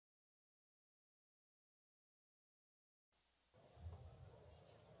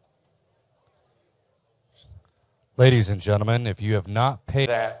Ladies and gentlemen, if you have not paid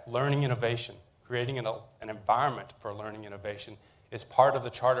that learning innovation, creating an environment for learning innovation, is part of the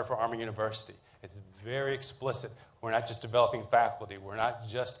charter for Army University. It's very explicit. We're not just developing faculty. We're not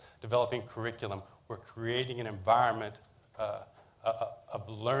just developing curriculum. We're creating an environment of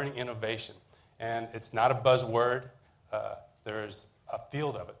learning innovation. And it's not a buzzword. There's a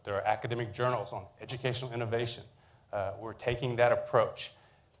field of it. There are academic journals on educational innovation. We're taking that approach.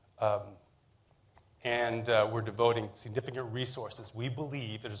 And we're devoting significant resources. We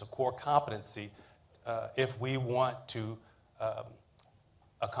believe it is a core competency if we want to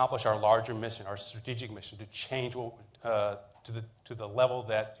accomplish our larger mission, our strategic mission, to change to the level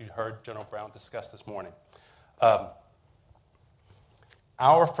that you heard General Brown discuss this morning.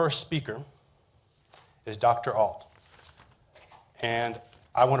 Our first speaker is Dr. Alt. And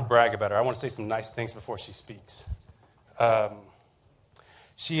I want to brag about her. I want to say some nice things before she speaks.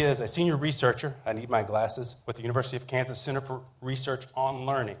 She is a senior researcher, I need my glasses, with the University of Kansas Center for Research on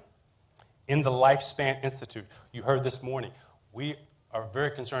Learning in the Lifespan Institute. You heard this morning. We are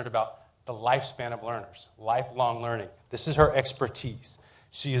very concerned about the lifespan of learners, lifelong learning. This is her expertise.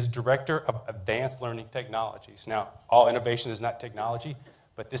 She is Director of Advanced Learning Technologies. Now, all innovation is not technology,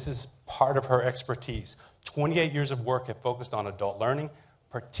 but this is part of her expertise. 28 years of work have focused on adult learning,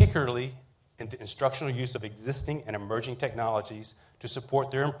 particularly in the instructional use of existing and emerging technologies to support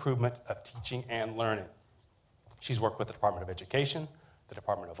their improvement of teaching and learning. She's worked with the Department of Education, the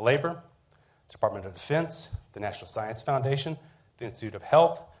Department of Labor, the Department of Defense, the National Science Foundation, the Institute of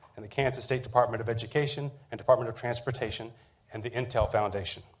Health, and the Kansas State Department of Education and Department of Transportation, and the Intel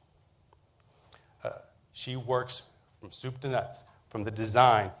Foundation. She works from soup to nuts, from the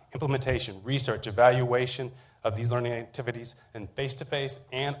design, implementation, research, evaluation of these learning activities in face-to-face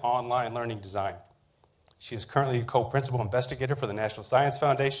and online learning design. She is currently a co-principal investigator for the National Science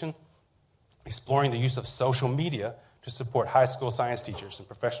Foundation, exploring the use of social media to support high school science teachers in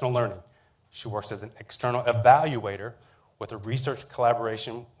professional learning. She works as an external evaluator with a research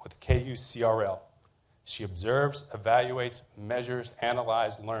collaboration with KU-CRL. She observes, evaluates, measures,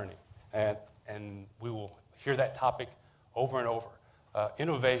 analyzes learning. And we will hear that topic over and over.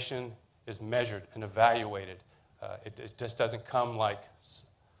 Innovation is measured and evaluated. It just doesn't come like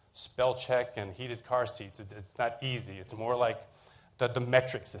spell check and heated car seats. It's not easy. It's more like the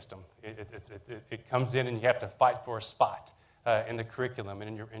metric system. It comes in and you have to fight for a spot in the curriculum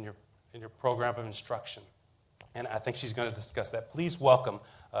and in your program of instruction. And I think she's going to discuss that. Please welcome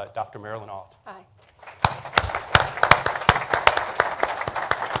Dr. Marilyn Alt. Hi.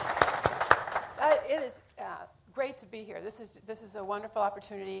 It is great to be here. This is a wonderful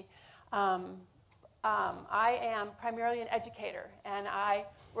opportunity. I am primarily an educator, and I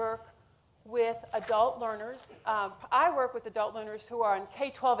work with adult learners. I work with adult learners who are in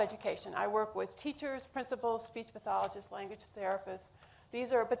K-12 education. I work with teachers, principals, speech pathologists, language therapists.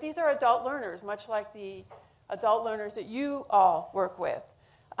 These are adult learners, much like the adult learners that you all work with.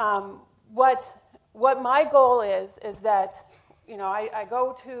 What my goal is that I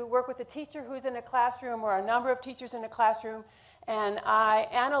go to work with a teacher who's in a classroom or a number of teachers in a classroom, and I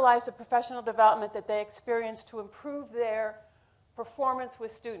analyze the professional development that they experience to improve their performance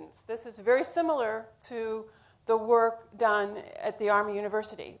with students. This is very similar to the work done at the Army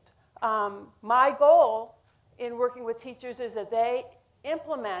University. My goal in working with teachers is that they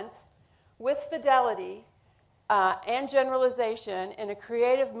implement with fidelity and generalization in a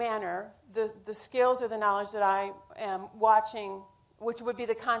creative manner the skills or the knowledge that I am watching, which would be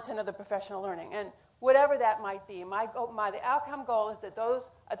the content of the professional learning. And whatever that might be, the outcome goal is that those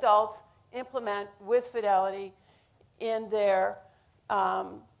adults implement with fidelity in their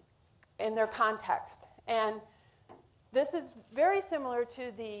context. And this is very similar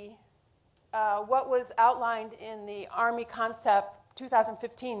to the what was outlined in the Army Concept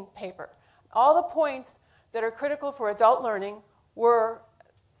 2015 paper. All the points that are critical for adult learning were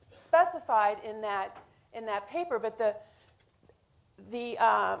specified in that paper, but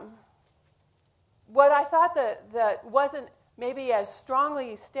what I thought that wasn't maybe as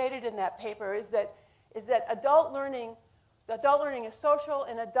strongly stated in that paper is that adult learning is social,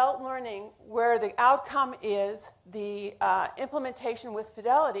 and adult learning, where the outcome is the implementation with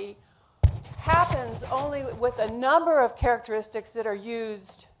fidelity, happens only with a number of characteristics that are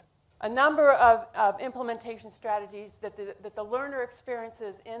used, a number of implementation strategies that the learner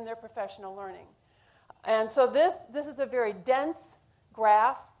experiences in their professional learning. And so this is a very dense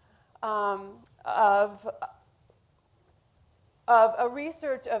graph of a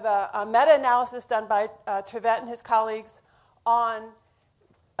research, of a meta-analysis done by Trevette and his colleagues on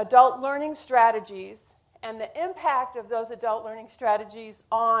adult learning strategies and the impact of those adult learning strategies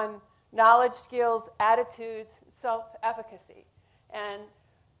on knowledge, skills, attitudes, self-efficacy. And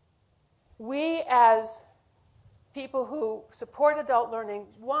we, as people who support adult learning,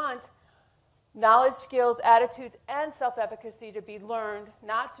 want knowledge, skills, attitudes, and self-efficacy to be learned,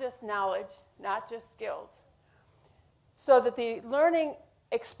 not just knowledge, not just skills. So that the learning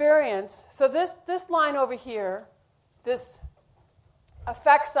experience, so this line over here, this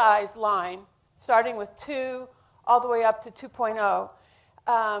effect size line, starting with 2 all the way up to 2.0,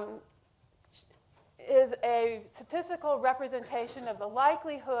 is a statistical representation of the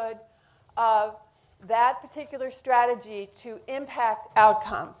likelihood of that particular strategy to impact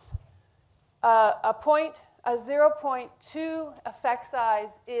outcomes. A 0.2 effect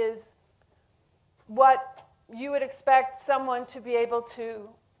size is what you would expect someone to be able to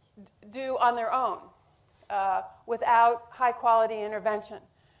do on their own without high-quality intervention.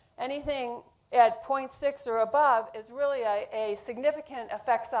 Anything at 0.6 or above is really a significant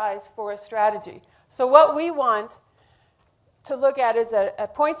effect size for a strategy. So what we want to look at is a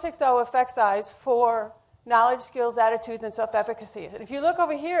 0.60 effect size for knowledge, skills, attitudes, and self-efficacy. And if you look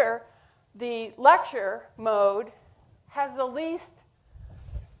over here, the lecture mode has the least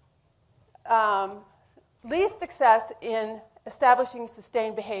success in establishing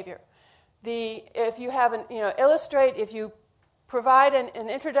sustained behavior. If you have illustrate, if you provide an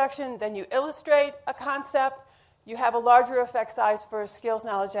introduction, then you illustrate a concept, you have a larger effect size for skills,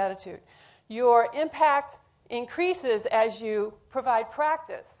 knowledge, attitude. Your impact increases as you provide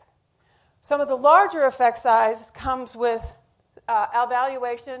practice. Some of the larger effect size comes with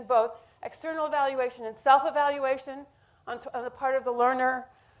evaluation, both external evaluation and self-evaluation on the part of the learner,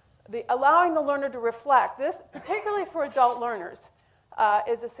 allowing the learner to reflect. This, particularly for adult learners,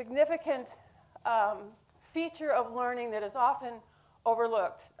 is a significant feature of learning that is often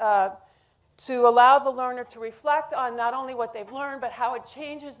overlooked. To allow the learner to reflect on not only what they've learned, but how it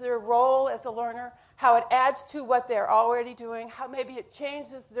changes their role as a learner, how it adds to what they're already doing, how maybe it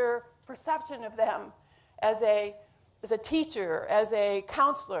changes their perception of them as a teacher, as a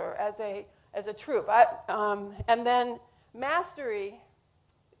counselor, as a troop. And then mastery,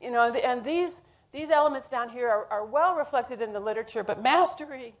 and these elements down here are well reflected in the literature, but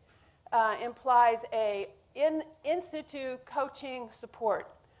mastery implies a in-situ coaching support.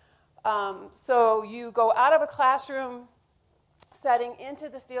 So you go out of a classroom setting into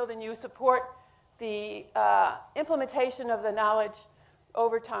the field and you support the implementation of the knowledge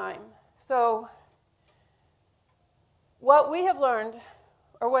over time. So what we have learned,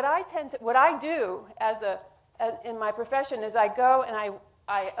 or what I do in my profession is I go and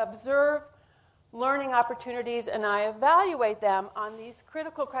I observe learning opportunities and I evaluate them on these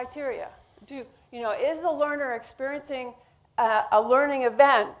critical criteria. Is the learner experiencing a learning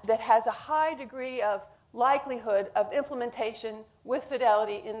event that has a high degree of likelihood of implementation with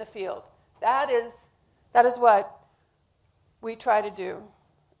fidelity in the field? That is what we try to do.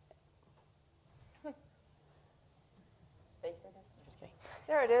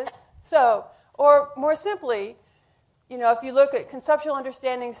 There it is. So, or more simply, if you look at conceptual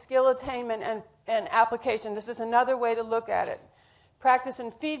understanding, skill attainment, and application, this is another way to look at it. Practice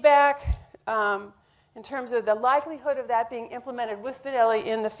and feedback, in terms of the likelihood of that being implemented with fidelity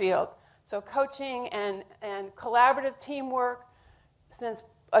in the field. So coaching and collaborative teamwork, since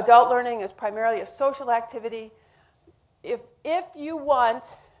adult learning is primarily a social activity, if you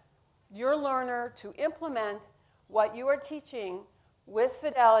want your learner to implement what you are teaching with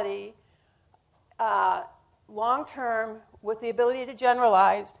fidelity, long-term, with the ability to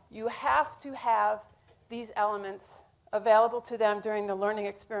generalize, you have to have these elements available to them during the learning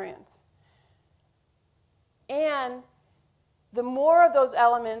experience. And the more of those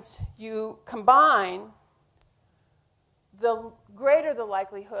elements you combine, the greater the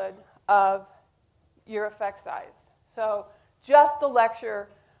likelihood of your effect size. So just a lecture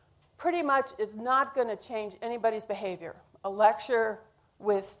pretty much is not going to change anybody's behavior. A lecture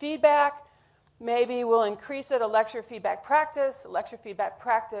with feedback maybe will increase it, a lecture feedback practice,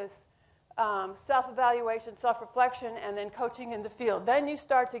 self-evaluation, self-reflection, and then coaching in the field. Then you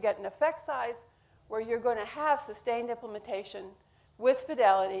start to get an effect size where you're going to have sustained implementation with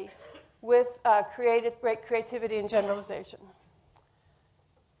fidelity, with great creativity and generalization.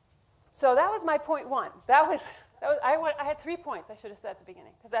 So that was my point one. I had 3 points I should have said at the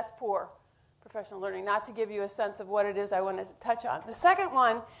beginning, because that's poor professional learning, not to give you a sense of what it is I wanted to touch on. The second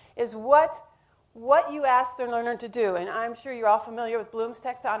one is what you ask the learner to do. And I'm sure you're all familiar with Bloom's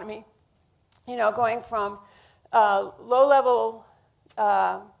taxonomy, going from low-level,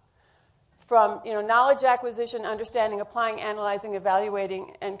 from knowledge acquisition, understanding, applying, analyzing,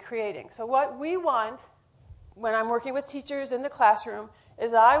 evaluating, and creating. So what we want when I'm working with teachers in the classroom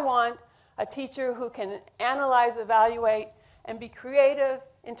is I want a teacher who can analyze, evaluate, and be creative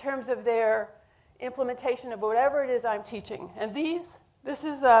in terms of their implementation of whatever it is I'm teaching. And this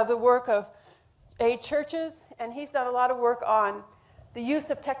is the work of A. Churches, and he's done a lot of work on the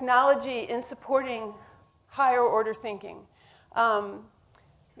use of technology in supporting higher order thinking.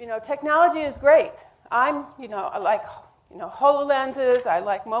 Technology is great. I like, HoloLenses. I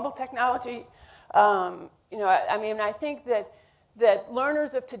like mobile technology. I think that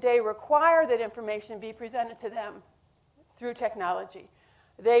learners of today require that information be presented to them through technology.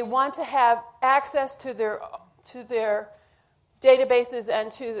 They want to have access to their databases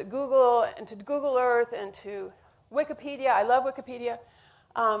and to Google Earth and to Wikipedia. I love Wikipedia,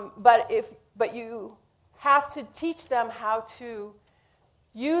 but you have to teach them how to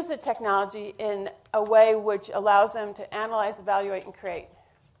use the technology in a way which allows them to analyze, evaluate, and create.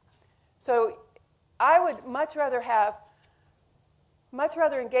 So I would much rather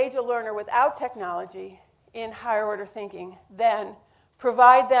engage a learner without technology in higher order thinking than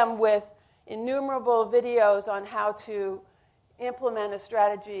provide them with innumerable videos on how to implement a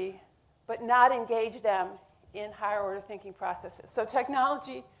strategy but not engage them in higher order thinking processes. So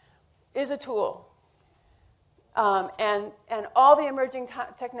technology is a tool. And all the emerging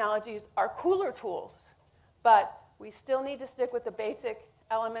technologies are cooler tools, but we still need to stick with the basic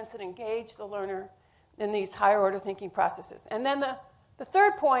elements and engage the learner in these higher order thinking processes. And then the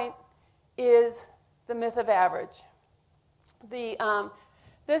third point is the myth of average.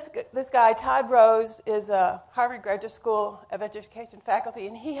 This guy, Todd Rose, is a Harvard Graduate School of Education faculty,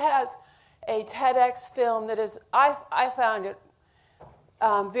 and he has a TEDx film that is, I found it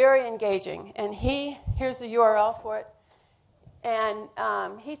very engaging. And here's the URL for it. And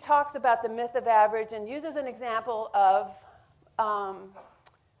he talks about the myth of average and uses an example of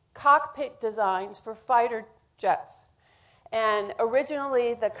cockpit designs for fighter jets. And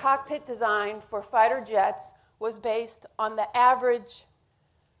originally, the cockpit design for fighter jets was based on the average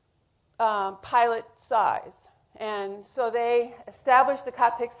pilot size. And so they established the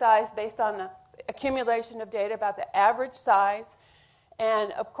cockpit size based on the accumulation of data about the average size.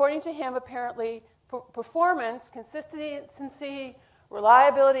 And according to him, apparently, performance, consistency,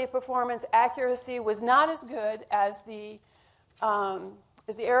 reliability of performance, accuracy was not as good as the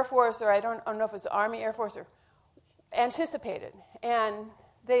Air Force, or I don't know if it was the Army, Air Force, or anticipated. And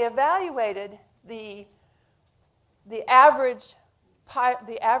they evaluated the average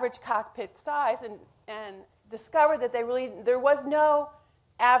cockpit size and discovered that there was no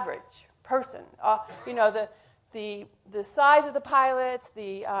average person. The size of the pilots,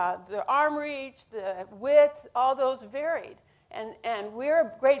 the arm reach, the width, all those varied. And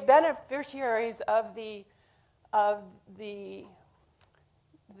we're great beneficiaries of the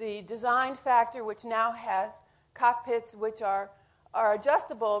design factor, which now has cockpits which are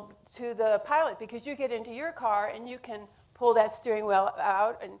adjustable to the pilot, because you get into your car and you can pull that steering wheel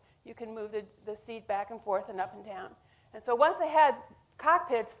out and you can move the seat back and forth and up and down. And so once they had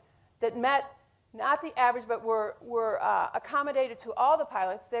cockpits that met not the average, but were accommodated to all the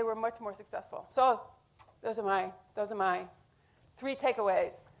pilots, they were much more successful. So those are my 3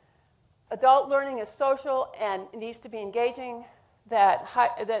 takeaways. Adult learning is social and needs to be engaging. That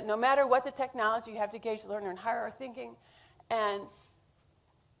no matter what the technology, you have to engage the learner in higher order thinking. And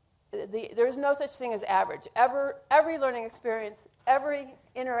there is no such thing as average. Every learning experience, every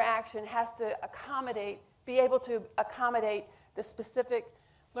interaction has to be able to accommodate the specific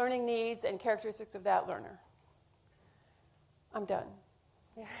learning needs and characteristics of that learner. I'm done.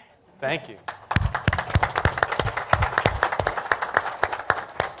 Yeah. Thank you.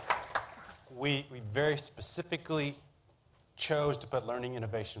 We very specifically chose to put learning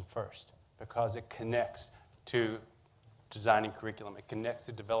innovation first because it connects to designing curriculum. It connects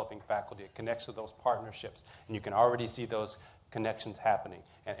to developing faculty. It connects to those partnerships. And you can already see those connections happening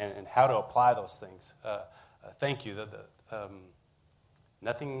and how to apply those things. Thank you.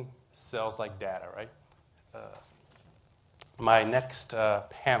 Nothing sells like data, right? My next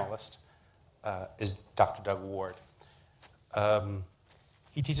panelist is Dr. Doug Ward.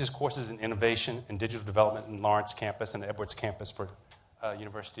 He teaches courses in innovation and digital development in Lawrence campus and Edwards campus for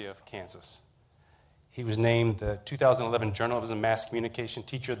University of Kansas. He was named the 2011 Journalism Mass Communication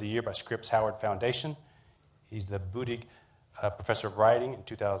Teacher of the Year by Scripps Howard Foundation. He's the Budig Professor of Writing in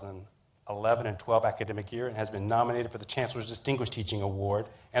 2011 and 12 academic year and has been nominated for the Chancellor's Distinguished Teaching Award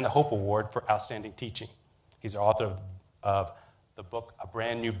and the Hope Award for Outstanding Teaching. He's the author of the book A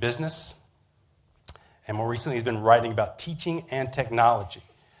Brand New Business. And more recently, he's been writing about teaching and technology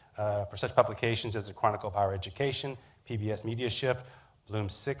for such publications as the Chronicle of Higher Education, PBS Media Shift, Bloom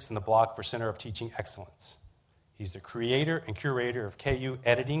 6, and the blog for Center of Teaching Excellence. He's the creator and curator of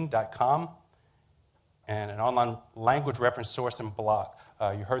KUEditing.com and an online language reference source and blog.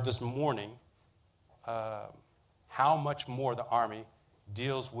 You heard this morning how much more the Army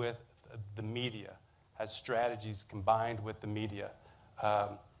deals with the media, has strategies combined with the media. I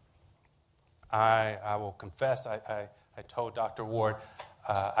will confess, I told Dr. Ward,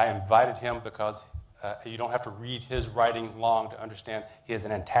 I invited him because you don't have to read his writing long to understand he is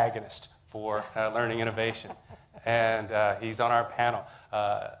an antagonist for learning innovation. And he's on our panel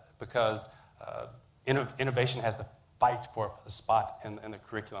because innovation has to fight for a spot in the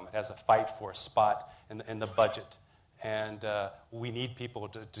curriculum. It has a fight for a spot in the budget. And we need people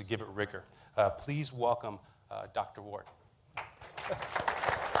to give it rigor. Please welcome Dr. Ward.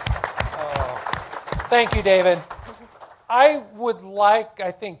 Thank you, David. I would like,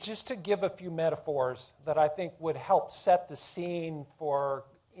 I think, just to give a few metaphors that I think would help set the scene for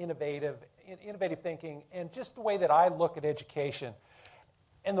innovative thinking and just the way that I look at education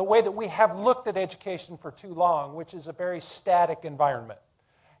and the way that we have looked at education for too long, which is a very static environment.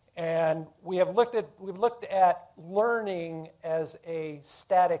 And we've looked at learning as a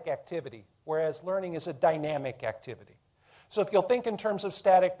static activity, whereas learning is a dynamic activity. So if you'll think in terms of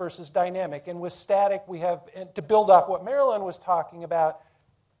static versus dynamic, and with static we have, and to build off what Marilyn was talking about,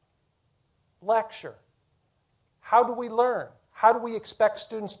 lecture. How do we learn? How do we expect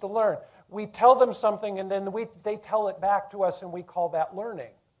students to learn? We tell them something and then they tell it back to us and we call that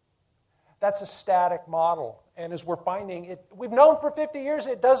learning. That's a static model. And as we're finding, we've known for 50 years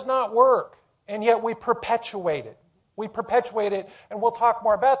it does not work, and yet we perpetuate it. We perpetuate it, and we'll talk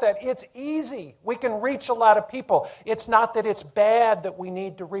more about that. It's easy. We can reach a lot of people. It's not that it's bad that we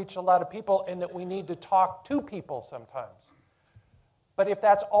need to reach a lot of people and that we need to talk to people sometimes. But if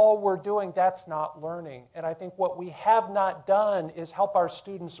that's all we're doing, that's not learning. And I think what we have not done is help our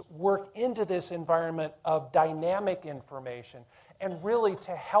students work into this environment of dynamic information and really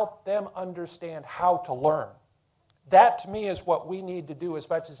to help them understand how to learn. That, to me, is what we need to do as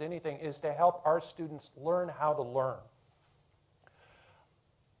much as anything, is to help our students learn how to learn.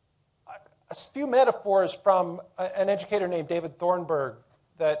 A few metaphors from an educator named David Thornburg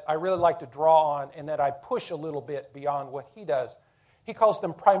that I really like to draw on and that I push a little bit beyond what he does. He calls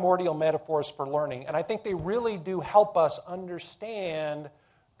them primordial metaphors for learning, and I think they really do help us understand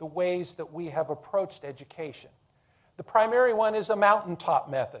the ways that we have approached education. The primary one is a mountaintop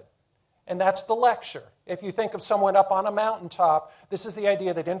method. And that's the lecture. If you think of someone up on a mountaintop, this is the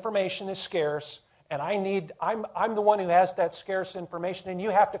idea that information is scarce, and I'm the one who has that scarce information, and you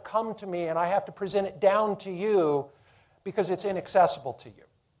have to come to me, and I have to present it down to you because it's inaccessible to you.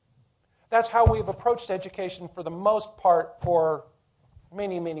 That's how we've approached education for the most part for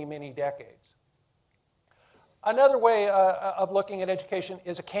many, many, many decades. Another way of looking at education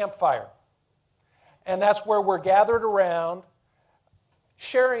is a campfire. And that's where we're gathered around,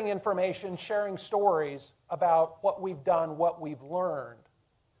 sharing information, sharing stories about what we've done, what we've learned.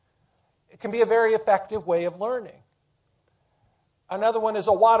 It can be a very effective way of learning. Another one is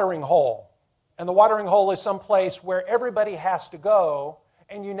a watering hole. And the watering hole is some place where everybody has to go,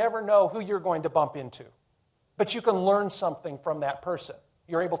 and you never know who you're going to bump into. But you can learn something from that person.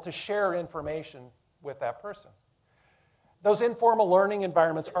 You're able to share information with that person. Those informal learning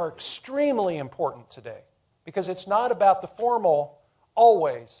environments are extremely important today because it's not about the formal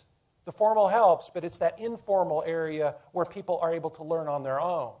always. The formal helps, but it's that informal area where people are able to learn on their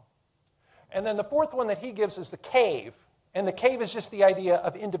own. And then the fourth one that he gives is the cave. And the cave is just the idea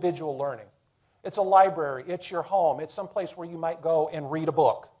of individual learning. It's a library. It's your home. It's someplace where you might go and read a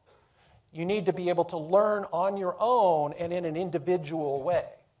book. You need to be able to learn on your own and in an individual way.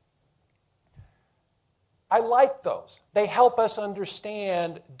 I like those. They help us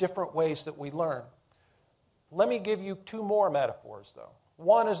understand different ways that we learn. Let me give you two more metaphors, though.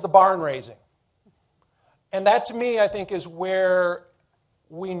 One is the barn raising. And that, to me, I think, is where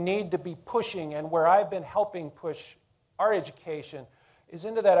we need to be pushing and where I've been helping push our education is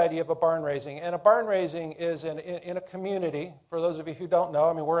into that idea of a barn raising. And a barn raising is in a community. For those of you who don't know,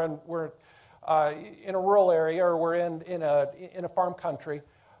 I mean, we're in a rural area or we're in a farm country.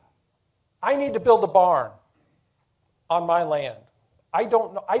 I need to build a barn on my land. I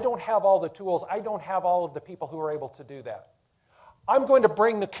don't have all the tools. I don't have all of the people who are able to do that. I'm going to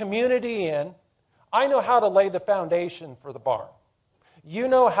bring the community in. I know how to lay the foundation for the barn. You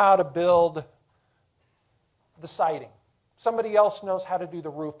know how to build the siding. Somebody else knows how to do the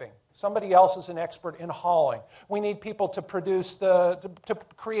roofing. Somebody else is an expert in hauling. We need people to to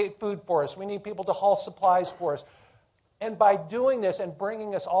create food for us. We need people to haul supplies for us. And by doing this and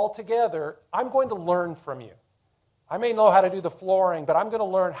bringing us all together, I'm going to learn from you. I may know how to do the flooring, but I'm going to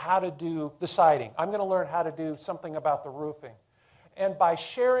learn how to do the siding. I'm going to learn how to do something about the roofing. And by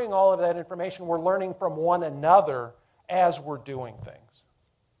sharing all of that information, we're learning from one another as we're doing things.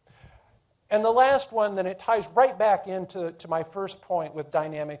 And the last one, then it ties right back into my first point with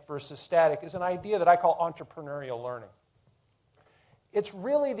dynamic versus static, is an idea that I call entrepreneurial learning. It's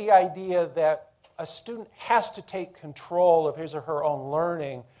really the idea that a student has to take control of his or her own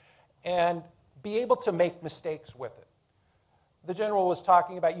learning and be able to make mistakes with it. The general was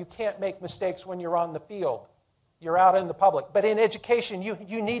talking about you can't make mistakes when you're on the field. You're out in the public. But in education,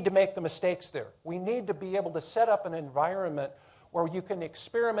 you need to make the mistakes there. We need to be able to set up an environment where you can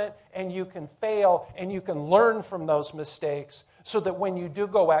experiment and you can fail and you can learn from those mistakes so that when you do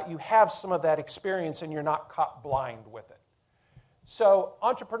go out, you have some of that experience and you're not caught blind with it. So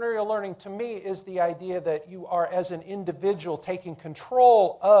entrepreneurial learning to me is the idea that you are, as an individual, taking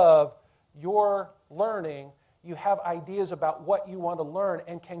control of your learning. You have ideas about what you want to learn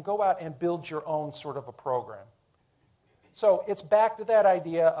and can go out and build your own sort of a program. So it's back to that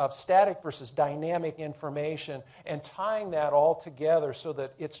idea of static versus dynamic information and tying that all together so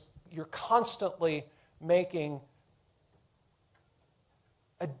that you're constantly making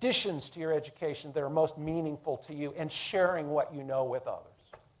additions to your education that are most meaningful to you and sharing what you know with others.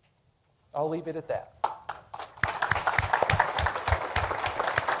 I'll leave it at that.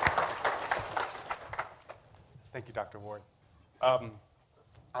 Thank you, Dr. Ward.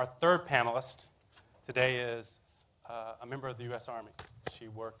 Our third panelist today is a member of the U.S. Army. She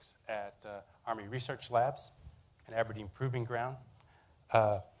works at Army Research Labs and Aberdeen Proving Ground.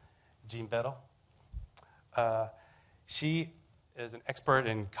 Jean Vettel. She is an expert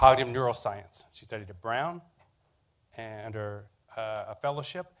in cognitive neuroscience. She studied at Brown and under a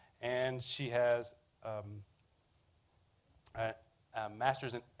fellowship, and she has a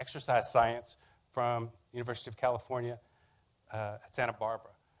master's in exercise science from the University of California at Santa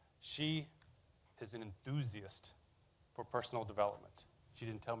Barbara. She is an enthusiast for personal development. She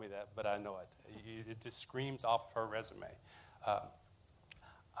didn't tell me that, but I know it. It just screams off her resume.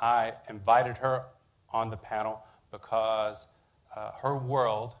 I invited her on the panel because her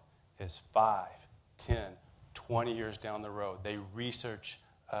world is 5, 10, 20 years down the road. They research,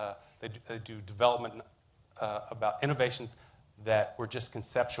 they do development about innovations that we're just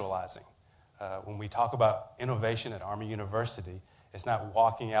conceptualizing. When we talk about innovation at Army University, it's not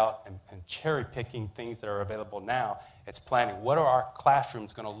walking out and cherry-picking things that are available now. It's planning. What are our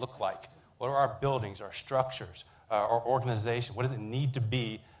classrooms going to look like? What are our buildings, our structures, our organization? What does it need to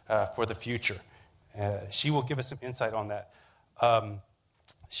be for the future? She will give us some insight on that.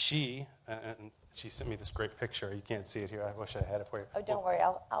 She sent me this great picture. You can't see it here. I wish I had it for you. Oh, don't worry.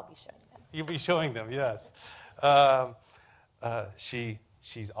 I'll be showing them. You'll be showing them, yes.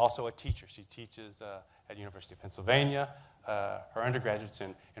 She's also a teacher. She teaches at University of Pennsylvania. Her undergraduate's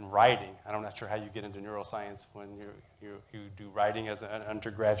in writing. I'm not sure how you get into neuroscience when you do writing as an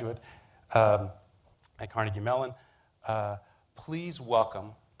undergraduate at Carnegie Mellon. Please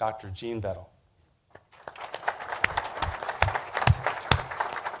welcome Dr. Jean Vettel.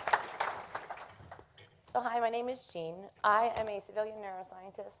 So hi, my name is Jean. I am a civilian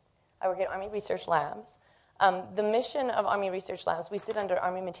neuroscientist. I work at Army Research Labs. The mission of Army Research Labs, we sit under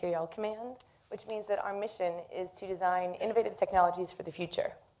Army Materiel Command, which means that our mission is to design innovative technologies for the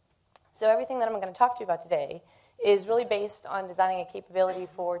future. So everything that I'm going to talk to you about today is really based on designing a capability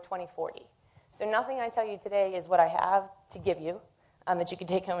for 2040. So nothing I tell you today is what I have to give you that you can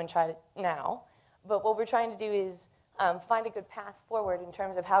take home and try it now. But what we're trying to do is find a good path forward in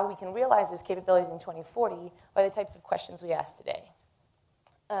terms of how we can realize those capabilities in 2040 by the types of questions we ask today.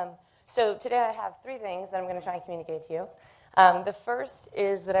 So today I have 3 things that I'm going to try and communicate to you. The first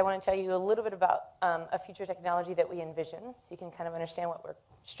is that I want to tell you a little bit about a future technology that we envision, so you can kind of understand what we're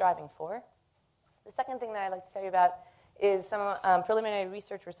striving for. The second thing that I'd like to tell you about is some preliminary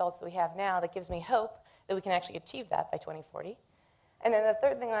research results that we have now that gives me hope that we can actually achieve that by 2040. And then the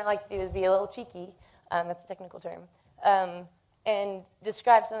third thing I'd like to do is be a little cheeky, that's a technical term, and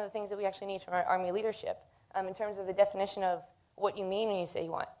describe some of the things that we actually need from our Army leadership in terms of the definition of what you mean when you say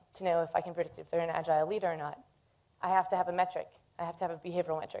you want to know if I can predict if they're an agile leader or not. I have to have a metric. I have to have a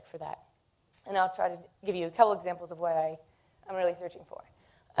behavioral metric for that. And I'll try to give you a couple examples of what I'm really searching for.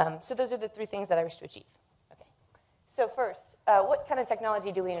 So those are the 3 things that I wish to achieve. Okay. So first, what kind of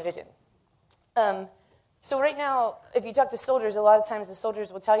technology do we envision? So right now, if you talk to soldiers, a lot of times the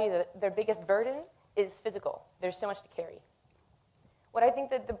soldiers will tell you that their biggest burden is physical. There's so much to carry. What I think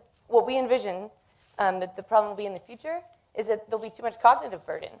that what we envision that the problem will be in the future is that there'll be too much cognitive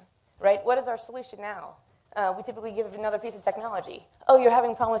burden, right? What is our solution now? We typically give another piece of technology. Oh, you're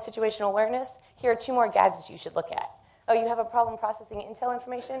having a problem with situational awareness? Here are 2 more gadgets you should look at. Oh, you have a problem processing Intel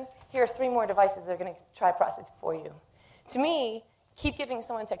information? Here are 3 more devices that are going to try process it for you. To me, keep giving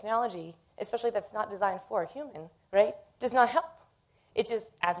someone technology, especially that's not designed for a human, right, does not help. It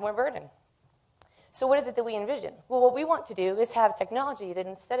just adds more burden. So what is it that we envision? Well, what we want to do is have technology that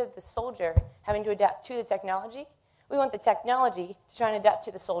instead of the soldier having to adapt to the technology, we want the technology to try and adapt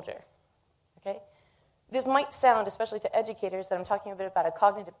to the soldier. Okay? This might sound, especially to educators, that I'm talking a bit about a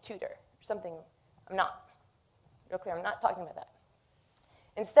cognitive tutor or something. I'm not. Real clear, I'm not talking about that.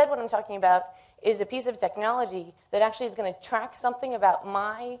 Instead, what I'm talking about is a piece of technology that actually is going to track something about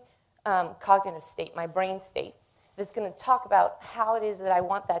my cognitive state, my brain state, that's going to talk about how it is that I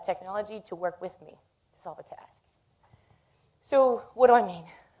want that technology to work with me to solve a task. So what do I mean?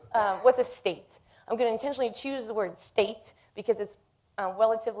 What's a state? I'm going to intentionally choose the word state because it's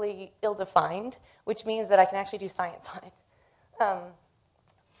relatively ill-defined, which means that I can actually do science on it.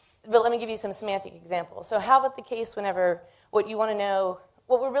 But let me give you some semantic examples. So how about the case whenever what you want to know,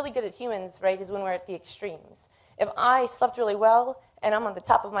 what we're really good at humans, right, is when we're at the extremes. If I slept really well and I'm on the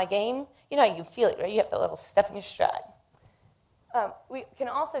top of my game, you know, you feel it, right? You have that little step in your stride. We can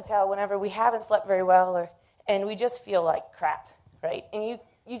also tell whenever we haven't slept very well and we just feel like crap, right? And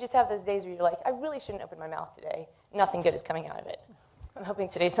you just have those days where you're like, I really shouldn't open my mouth today. Nothing good is coming out of it. I'm hoping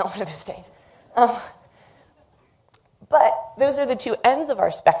today's not one of those days. But those are the 2 ends of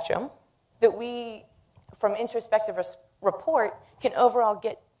our spectrum that we, from introspective report, can overall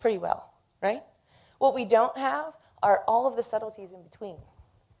get pretty well, right? What we don't have are all of the subtleties in between,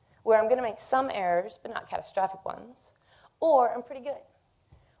 where I'm going to make some errors, but not catastrophic ones, or I'm pretty good.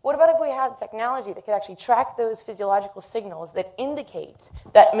 What about if we had technology that could actually track those physiological signals that indicate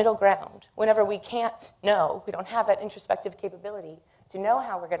that middle ground whenever we can't know, we don't have that introspective capability to know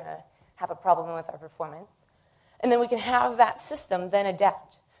how we're going to have a problem with our performance, and then we can have that system then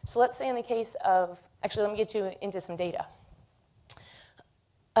adapt. So let's say in the case of, actually let me get you into some data.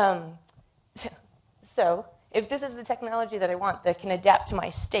 So if this is the technology that I want that can adapt to my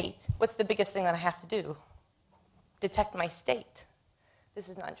state, what's the biggest thing that I have to do? Detect my state. This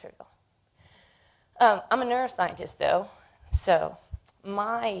is non-trivial. I'm a neuroscientist, though, so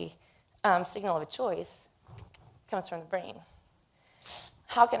my signal of choice comes from the brain.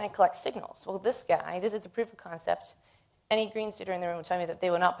 How can I collect signals? Well, this is a proof of concept. Any green student in the room will tell me that they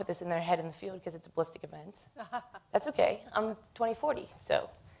will not put this in their head in the field because it's a ballistic event. That's okay. I'm 2040, so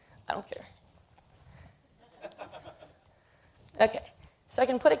I don't care. Okay, so I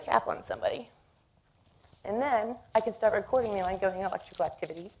can put a cap on somebody, and then I can start recording the ongoing electrical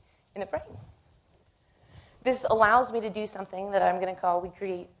activity in the brain. This allows me to do something that I'm going to call, we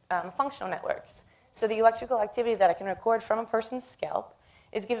create functional networks. So the electrical activity that I can record from a person's scalp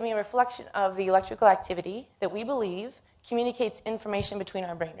is giving me a reflection of the electrical activity that we believe communicates information between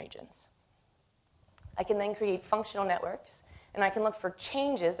our brain regions. I can then create functional networks, and I can look for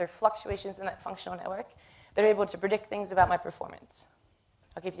changes or fluctuations in that functional network that are able to predict things about my performance.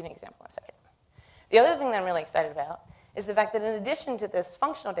 I'll give you an example in a second. The other thing that I'm really excited about is the fact that in addition to this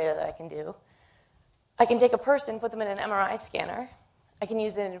functional data that I can do, I can take a person, put them in an MRI scanner. I can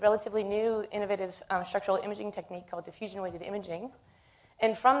use a relatively new, innovative structural imaging technique called diffusion-weighted imaging.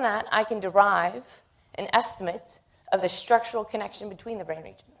 And from that, I can derive an estimate of the structural connection between the brain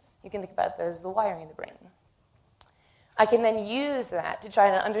regions. You can think about that as the wiring of the brain. I can then use that to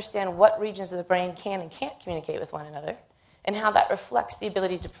try to understand what regions of the brain can and can't communicate with one another, and how that reflects the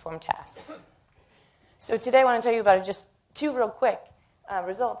ability to perform tasks. So today I want to tell you about just 2 real quick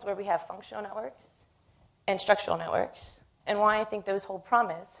results where we have functional networks and structural networks, and why I think those hold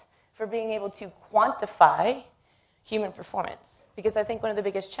promise for being able to quantify human performance. Because I think one of the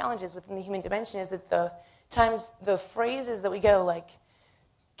biggest challenges within the human dimension is that the phrases that we go like,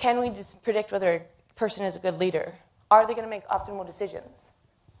 can we just predict whether a person is a good leader? Are they going to make optimal decisions?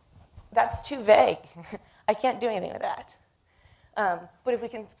 That's too vague. I can't do anything with that. But if we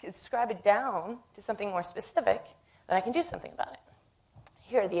can describe it down to something more specific, then I can do something about it.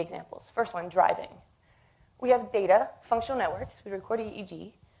 Here are the examples. First one, driving. We have data, functional networks. We record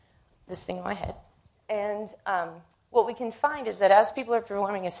EEG, this thing in my head. And what we can find is that as people are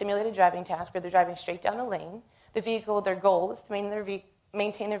performing a simulated driving task where they're driving straight down the lane, the vehicle, their goal is to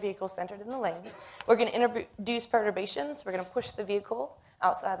maintain their vehicle centered in the lane. We're going to introduce perturbations. We're going to push the vehicle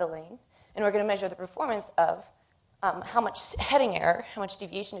outside the lane. And we're going to measure the performance of how much heading error, how much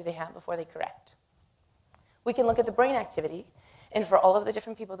deviation do they have before they correct. We can look at the brain activity. And for all of the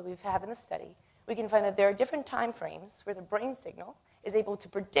different people that we've had in the study, we can find that there are different time frames where the brain signal is able to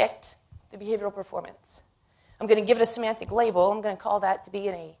predict the behavioral performance. I'm going to give it a semantic label. I'm going to call that to be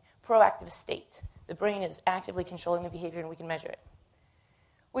in a proactive state. The brain is actively controlling the behavior, and we can measure it.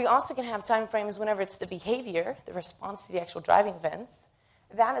 We also can have time frames whenever it's the behavior, the response to the actual driving events.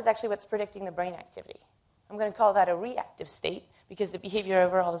 That is actually what's predicting the brain activity. I'm going to call that a reactive state because the behavior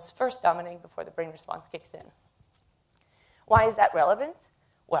overall is first dominating before the brain response kicks in. Why is that relevant?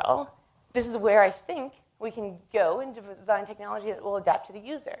 Well, this is where I think we can go and design technology that will adapt to the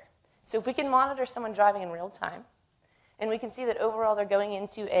user. So if we can monitor someone driving in real time, and we can see that overall they're going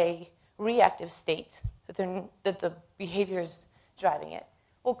into a reactive state, that the behavior is driving it,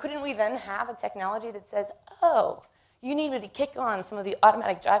 well, couldn't we then have a technology that says, oh, you need me to kick on some of the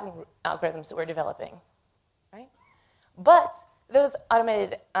automatic driving algorithms that we're developing, right? But those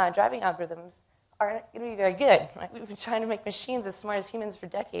automated driving algorithms aren't going to be very good. Right? We've been trying to make machines as smart as humans for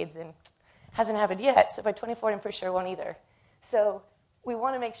decades, and hasn't happened yet. So by 2040, I'm pretty sure it won't either. So we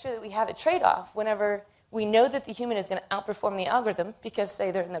want to make sure that we have a trade-off whenever we know that the human is going to outperform the algorithm because, say,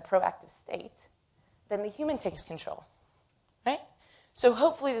 they're in the proactive state, then the human takes control, right? So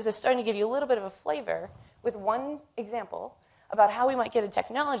hopefully this is starting to give you a little bit of a flavor with one example about how we might get a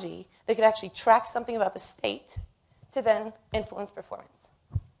technology that could actually track something about the state to then influence performance.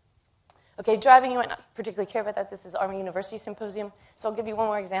 Okay, driving, you might not particularly care about that. This is Army University Symposium. So I'll give you one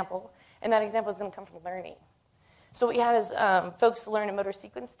more example, and that example is going to come from learning. So what we had is folks learn a motor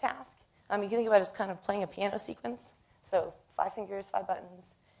sequence task. You can think about it as kind of playing a piano sequence. So 5 fingers, 5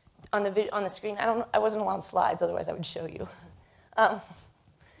 buttons. On the screen, I wasn't allowed slides, otherwise I would show you. But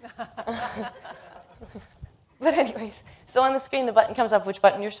anyways, so on the screen, the button comes up which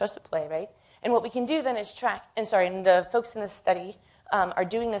button you're supposed to play, right? And what we can do then is track, and the folks in this study are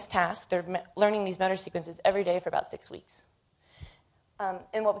doing this task. They're learning these motor sequences every day for about 6 weeks.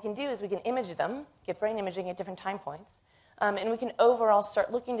 And what we can do is we can image them, get brain imaging at different time points, and we can overall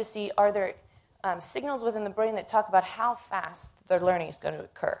start looking to see, are there signals within the brain that talk about how fast their learning is going to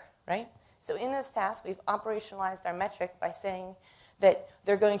occur, right? So in this task, we've operationalized our metric by saying that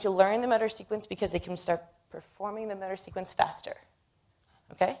they're going to learn the motor sequence because they can start performing the motor sequence faster,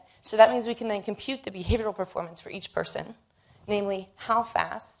 okay? So that means we can then compute the behavioral performance for each person, namely how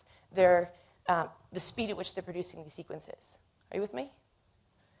fast the speed at which they're producing these sequences. Are you with me?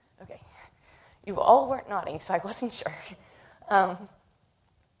 Okay. You all weren't nodding, so I wasn't sure.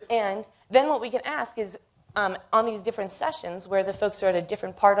 And then what we can ask is, on these different sessions where the folks are at a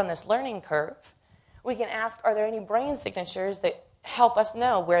different part on this learning curve, we can ask, are there any brain signatures that help us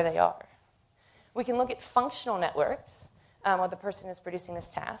know where they are? We can look at functional networks while the person is producing this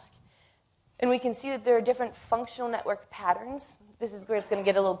task. And we can see that there are different functional network patterns. This is where it's going to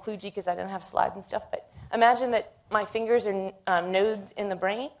get a little kludgy because I didn't have slides and stuff. But imagine that my fingers are nodes in the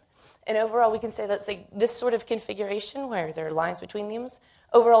brain. And overall, we can say that this sort of configuration where there are lines between them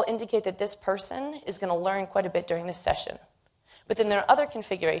overall indicate that this person is going to learn quite a bit during this session. But then there are other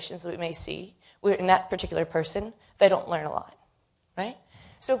configurations that we may see where in that particular person, they don't learn a lot, right?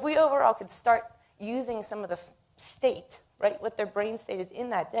 So if we overall could start using some of the state, right, what their brain state is in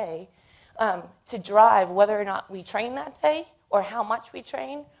that day, to drive whether or not we train that day or how much we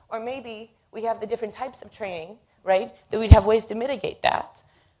train, or maybe we have the different types of training, right, that we'd have ways to mitigate that,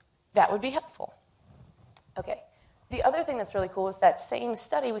 that would be helpful. Okay. The other thing that's really cool is that same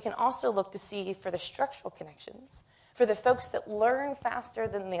study, we can also look to see for the structural connections, for the folks that learn faster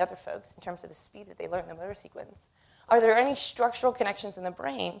than the other folks in terms of the speed that they learn the motor sequence. Are there any structural connections in the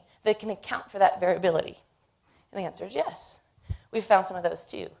brain that can account for that variability? And the answer is yes. We've found some of those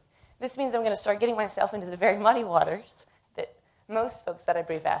too. This means I'm going to start getting myself into the very muddy waters that most folks that I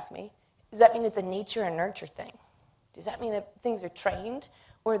brief ask me. Does that mean it's a nature and nurture thing? Does that mean that things are trained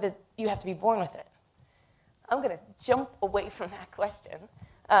or that you have to be born with it? I'm going to jump away from that question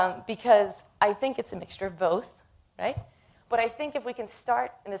because I think it's a mixture of both, right? But I think if we can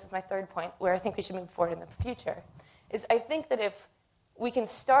start, and this is my third point where I think we should move forward in the future, is I think that if we can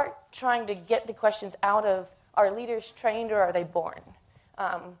start trying to get the questions out of, are leaders trained or are they born?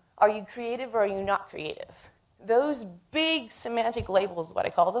 Are you creative or are you not creative? Those big semantic labels, what I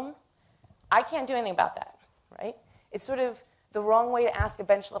call them, I can't do anything about that, right? It's sort of the wrong way to ask a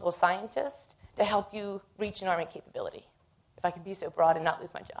bench-level scientist to help you reach an Army capability, if I could be so broad and not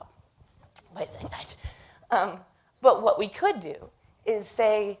lose my job by saying that. But what we could do is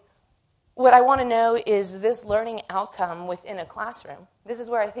say, what I want to know is this learning outcome within a classroom. This is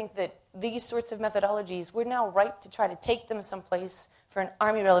where I think that these sorts of methodologies, we're now ripe to try to take them someplace for an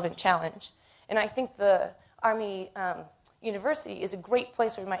Army-relevant challenge. And I think the Army University is a great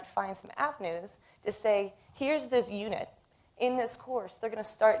place where we might find some avenues to say, here's this unit. In this course, they're going to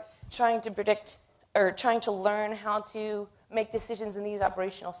start trying to predict or trying to learn how to make decisions in these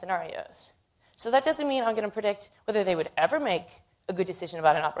operational scenarios. So that doesn't mean I'm going to predict whether they would ever make a good decision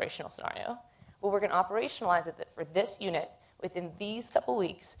about an operational scenario. But we're going to operationalize it that for this unit, within these couple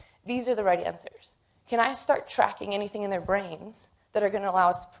weeks, these are the right answers. Can I start tracking anything in their brains that are going to allow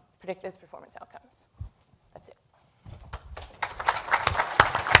us to predict those performance outcomes? That's it.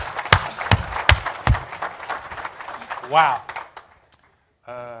 Wow.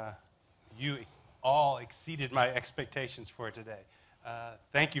 You all exceeded my expectations for today.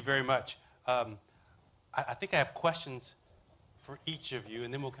 Thank you very much. I think I have questions for each of you,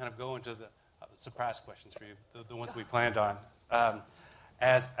 and then we'll kind of go into the surprise questions for you, the ones we planned on.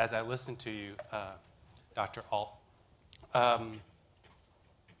 As I listen to you, Dr. Alt,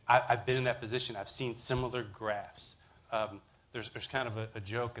 I've been in that position. I've seen similar graphs. There's kind of a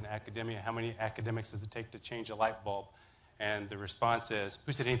joke in academia. How many academics does it take to change a light bulb? And the response is,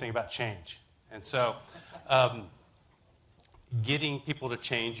 who said anything about change? And so getting people to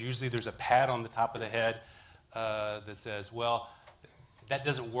change, usually there's a pat on the top of the head that says, well, that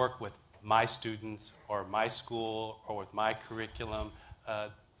doesn't work with my students or my school or with my curriculum.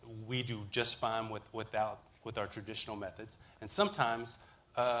 We do just fine with our traditional methods. And sometimes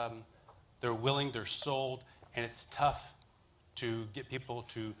they're willing, they're sold, and it's tough to get people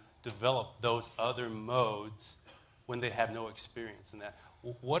to develop those other modes when they have no experience in that.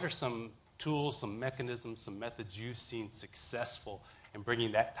 What are some tools, some mechanisms, some methods you've seen successful in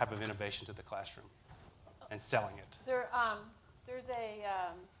bringing that type of innovation to the classroom and selling it?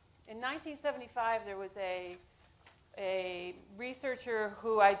 In 1975, there was a researcher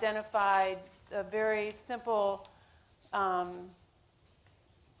who identified a very simple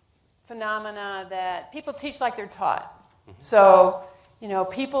phenomena that people teach like they're taught. Mm-hmm. So,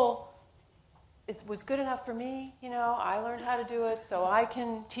 it was good enough for me, I learned how to do it, so I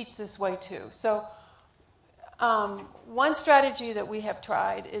can teach this way too. So one strategy that we have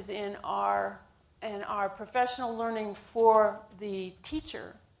tried is in our professional learning for the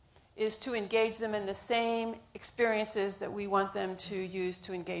teacher is to engage them in the same experiences that we want them to use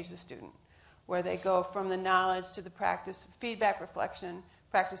to engage the student, where they go from the knowledge to the practice, feedback, reflection,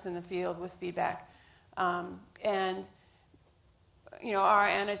 practice in the field with feedback. Our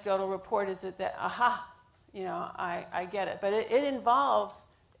anecdotal report is that I get it. But it involves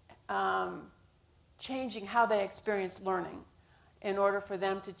changing how they experience learning in order for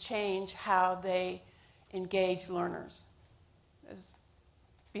them to change how they engage learners. That'd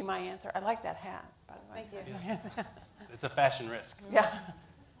be my answer. I like that hat, by the way. Thank you. Yeah. It's a fashion risk. Yeah.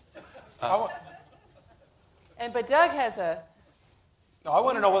 But Doug has a... No, I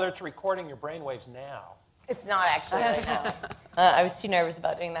want to know whether it's recording your brainwaves now. It's not actually right now. I was too nervous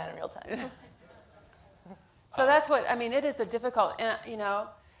about doing that in real time. So that's what, it is a difficult,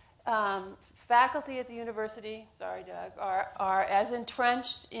 faculty at the university, sorry Doug, are as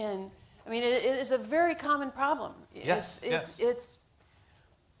entrenched in, it is a very common problem. Yes, It's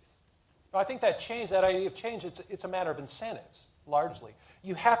I think that idea of change, it's a matter of incentives, largely.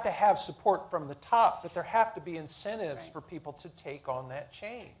 You have to have support from the top, but there have to be incentives for people to take on that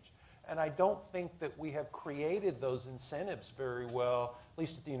change. And I don't think that we have created those incentives very well, at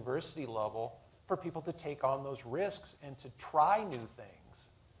least at the university level, for people to take on those risks and to try new things.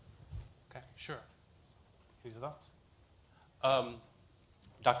 Okay, sure. Any thoughts?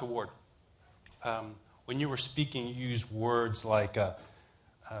 Dr. Ward, when you were speaking, you used words like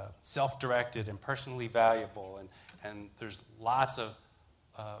self-directed and personally valuable, and there's lots of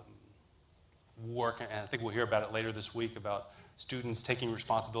work, and I think we'll hear about it later this week, about students taking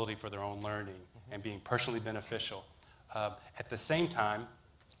responsibility for their own learning and being personally beneficial. At the same time,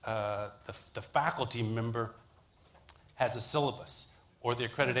 the faculty member has a syllabus, or the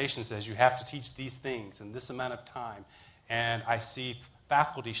accreditation says you have to teach these things in this amount of time. And I see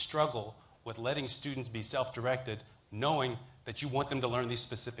faculty struggle with letting students be self-directed, knowing that you want them to learn these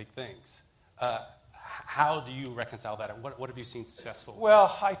specific things. How do you reconcile that? And what have you seen successful?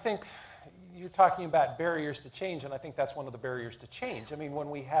 Well, I think you're talking about barriers to change, and I think that's one of the barriers to change. When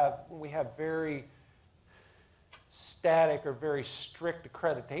we have very static or very strict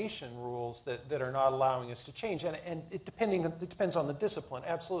accreditation rules that are not allowing us to change, and it depends on the discipline.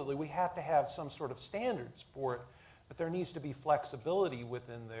 Absolutely, we have to have some sort of standards for it, but there needs to be flexibility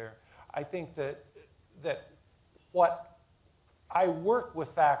within there. I think that what I work with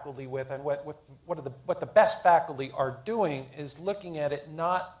faculty with, and what the best faculty are doing, is looking at it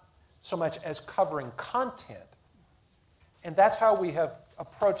not so much as covering content. And that's how we have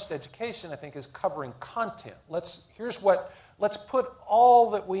approached education, I think, is covering content. Let's put all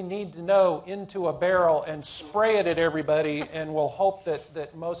that we need to know into a barrel and spray it at everybody, and we'll hope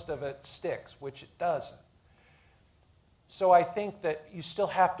that most of it sticks, which it doesn't. So I think that you still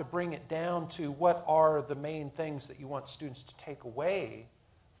have to bring it down to what are the main things that you want students to take away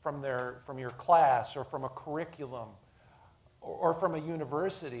from your class or from a curriculum. or from a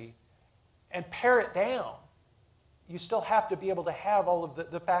university and pare it down. You still have to be able to have all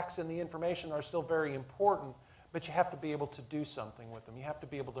of the facts and the information are still very important, but you have to be able to do something with them. You have to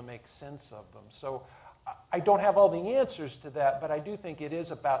be able to make sense of them. So I don't have all the answers to that, but I do think it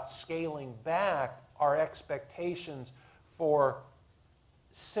is about scaling back our expectations for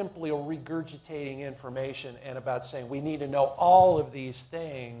simply regurgitating information and about saying we need to know all of these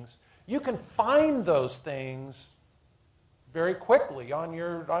things. You can find those things very quickly on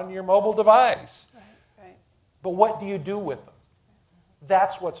your mobile device. Right, right. But what do you do with them?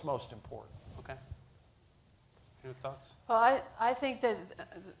 That's what's most important. Okay. Any thoughts? Well, I think that,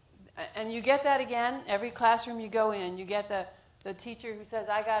 and you get that again, every classroom you go in, you get the teacher who says,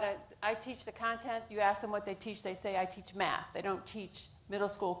 I teach the content. You ask them what they teach, they say, I teach math. They don't teach middle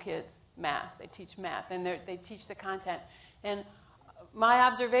school kids math. They teach math, and they teach the content. And my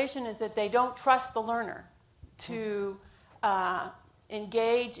observation is that they don't trust the learner to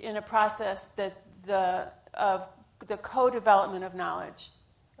engage in a process of the co-development of knowledge,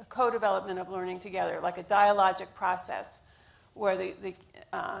 a co-development of learning together, like a dialogic process, where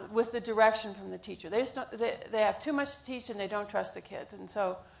with the direction from the teacher. They have too much to teach and they don't trust the kids, and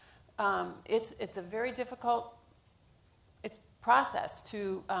so it's a very difficult process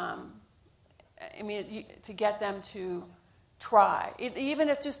to to get them to try, even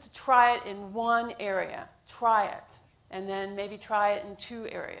if just to try it in one area, try it, and then maybe try it in 2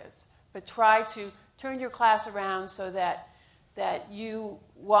 areas, but try to turn your class around so that you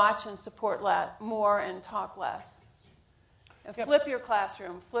watch and support more and talk less. And flip your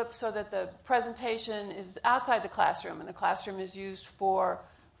classroom. Flip so that the presentation is outside the classroom, and the classroom is used for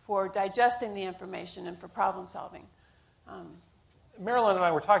digesting the information and for problem solving. Marilyn and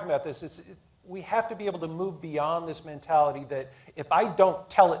I were talking about this. We have to be able to move beyond this mentality that if I don't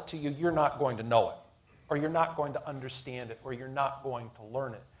tell it to you, you're not going to know it, or you're not going to understand it, or you're not going to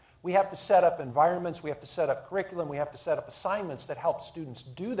learn it. We have to set up environments, we have to set up curriculum, we have to set up assignments that help students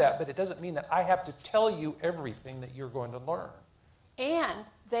do that, but it doesn't mean that I have to tell you everything that you're going to learn. And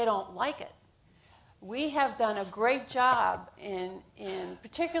they don't like it. We have done a great job in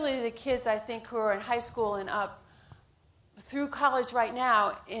particularly the kids, I think, who are in high school and up through college right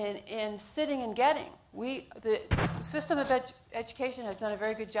now in sitting and getting. The system of education has done a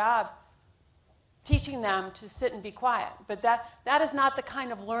very good job teaching them to sit and be quiet. But that is not the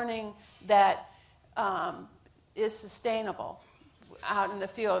kind of learning that is sustainable out in the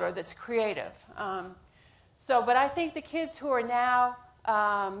field or that's creative. But I think the kids who are now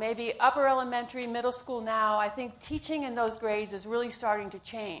maybe upper elementary, middle school now, I think teaching in those grades is really starting to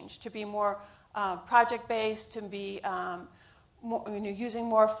change, to be more project-based, to be using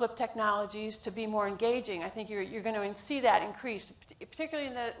more flip technologies, to be more engaging. I think you're going to see that increase,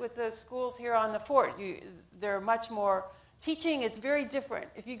 particularly with the schools here on the fort. They're much more teaching. It's very different.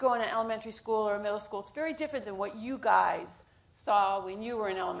 If you go in an elementary school or a middle school, it's very different than what you guys saw when you were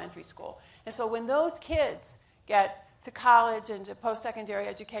in elementary school. And so when those kids get to college and to post-secondary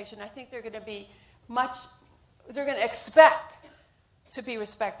education, I think they're going to be they're going to expect to be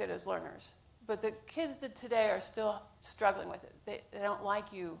respected as learners. But the kids that today are still struggling with it. They don't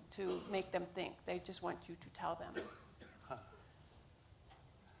like you to make them think. They just want you to tell them.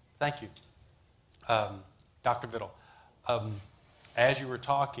 Thank you. Dr. Vittle, as you were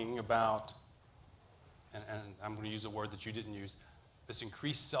talking about, and I'm going to use a word that you didn't use, this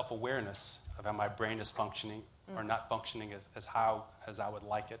increased self-awareness of how my brain is functioning or not functioning as I would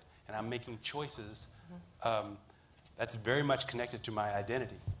like it, and I'm making choices, that's very much connected to my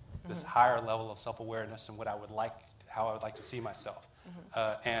identity. This higher level of self-awareness and how I would like to see myself,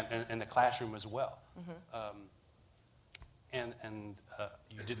 and the classroom as well. And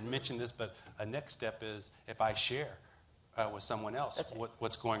you didn't mention this, but a next step is if I share with someone else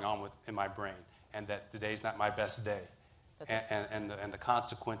what's going on in my brain, and that today's not my best day, and the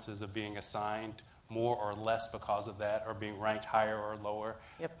consequences of being assigned more or less because of that, or being ranked higher or lower,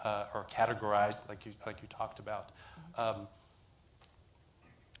 or categorized like you talked about.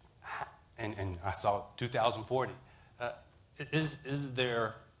 And I saw 2040.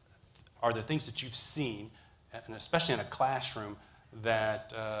 Are there things that you've seen, and especially in a classroom,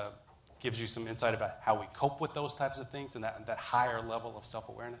 that gives you some insight about how we cope with those types of things and that higher level of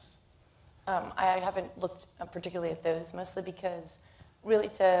self-awareness? I haven't looked particularly at those, mostly because really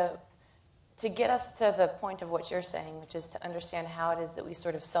to get us to the point of what you're saying, which is to understand how it is that we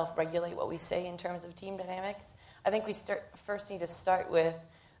sort of self-regulate what we say in terms of team dynamics, I think we first need to start with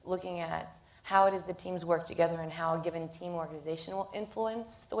looking at how it is that teams work together and how a given team organization will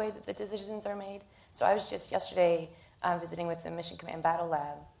influence the way that the decisions are made. So I was just yesterday visiting with the Mission Command Battle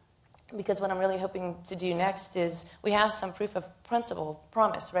Lab, because what I'm really hoping to do next is we have some proof of principle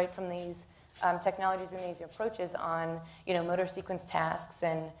promise, right, from these technologies and these approaches on, motor sequence tasks.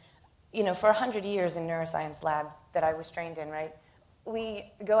 And, for 100 years in neuroscience labs that I was trained in, right,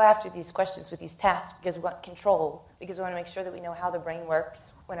 we go after these questions with these tasks because we want control, because we want to make sure that we know how the brain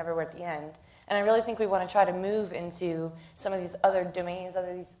works whenever we're at the end. And I really think we want to try to move into some of these other domains,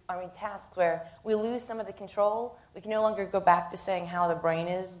 tasks where we lose some of the control. We can no longer go back to saying how the brain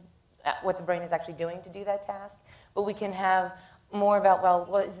is, what the brain is actually doing to do that task, but we can have more about,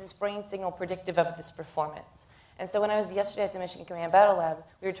 well, is this brain signal predictive of this performance? And so when I was yesterday at the Mission Command Battle Lab,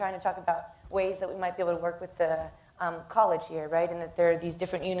 we were trying to talk about ways that we might be able to work with the college here, right? And that there are these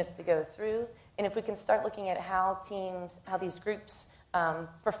different units to go through. And if we can start looking at how these groups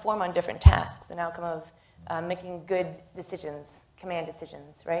perform on different tasks, an outcome of making good decisions, command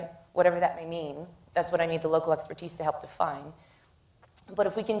decisions, right? Whatever that may mean, that's what I need the local expertise to help define. But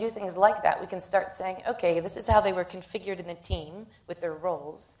if we can do things like that, we can start saying, okay, this is how they were configured in the team with their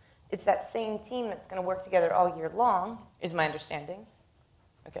roles. It's that same team that's going to work together all year long, is my understanding.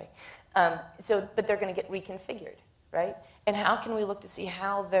 Okay. But they're going to get reconfigured, right? And how can we look to see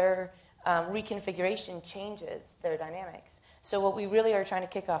how their reconfiguration changes their dynamics? So what we really are trying to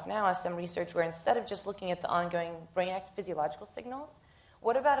kick off now is some research where instead of just looking at the ongoing brain physiological signals,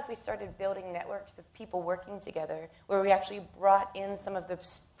 what about if we started building networks of people working together where we actually brought in some of the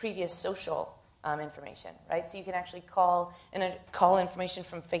previous social information, right? So you can actually call information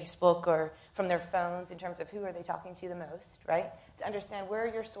from Facebook or from their phones in terms of who are they talking to the most, right? To understand where are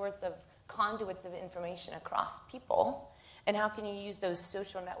your sorts of conduits of information across people, and how can you use those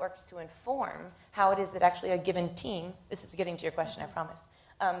social networks to inform how it is that actually a given team, this is getting to your question, I promise,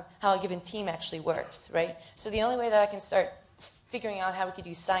 how a given team actually works, right? So the only way that I can start figuring out how we could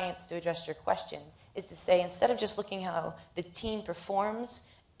use science to address your question is to say, instead of just looking how the team performs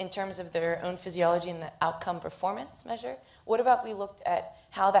in terms of their own physiology and the outcome performance measure, what about we looked at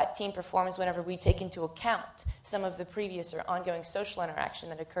how that team performs whenever we take into account some of the previous or ongoing social interaction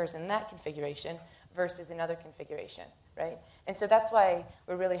that occurs in that configuration versus another configuration, right? And so that's why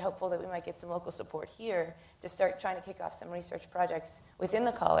we're really hopeful that we might get some local support here to start trying to kick off some research projects within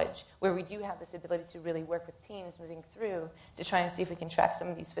the college where we do have this ability to really work with teams moving through to try and see if we can track some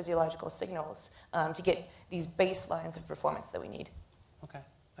of these physiological signals to get these baselines of performance that we need. Okay,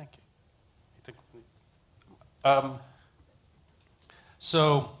 thank you.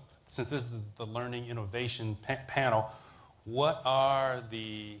 So since this is the Learning Innovation panel, what are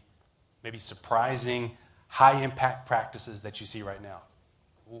the maybe surprising high-impact practices that you see right now?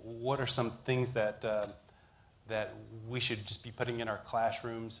 What are some things that we should just be putting in our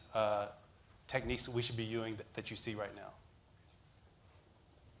classrooms, techniques that we should be using that you see right now?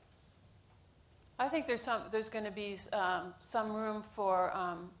 I think there's going to be some room for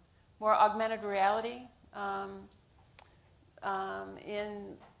more augmented reality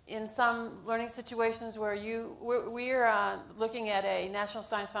in some learning situations where we're looking at a National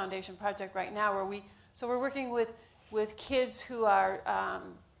Science Foundation project right now where we're working with kids who are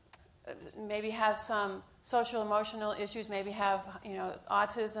maybe have some social emotional issues, maybe have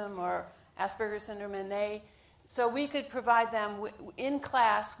autism or Asperger's syndrome, and so we could provide them in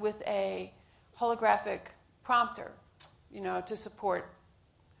class with a holographic prompter, to support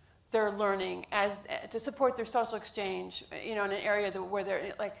their learning, to support their social exchange, in an area where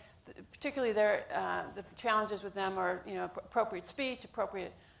they're particularly the challenges with them are appropriate speech,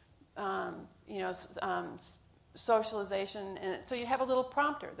 appropriate socialization, and so you'd have a little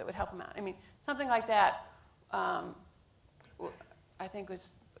prompter that would help them out. I mean, something like that. I think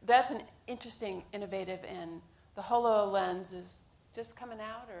that's an interesting, innovative, and the HoloLens is just coming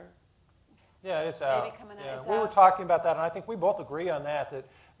out, or yeah, it's out. Maybe coming out. Yeah, it's we out. were talking about that, and I think we both agree on that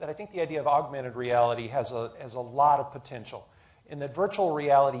I think the idea of augmented reality has a lot of potential. And that virtual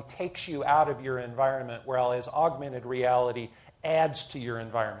reality takes you out of your environment, whereas augmented reality adds to your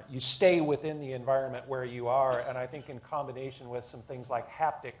environment. You stay within the environment where you are, and I think in combination with some things like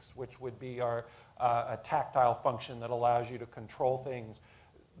haptics, which would be a tactile function that allows you to control things,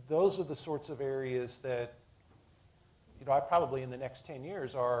 those are the sorts of areas that I probably in the next 10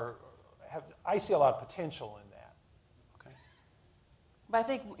 years I see a lot of potential in that. Okay. But I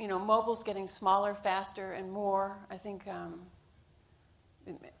think mobile's getting smaller, faster, and more. I think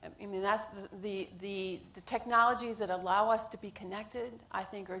that's the technologies that allow us to be connected. I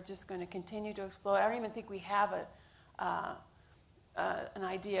think are just going to continue to explode. I don't even think we have an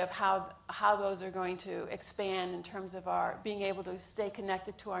idea of how those are going to expand in terms of our being able to stay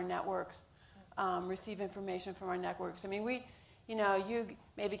connected to our networks, receive information from our networks. I mean, you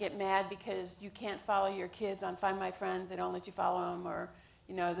maybe get mad because you can't follow your kids on Find My Friends. They don't let you follow them, or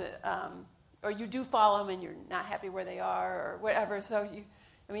or you do follow them and you're not happy where they are or whatever. So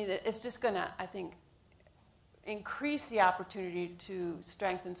it's just going to, I think, increase the opportunity to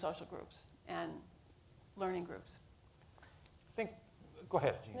strengthen social groups and learning groups. Go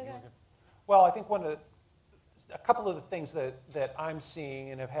ahead, Jean. Okay. Well, I think a couple of the things that I'm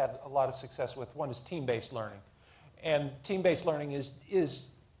seeing and have had a lot of success with, one is team-based learning. And team-based learning is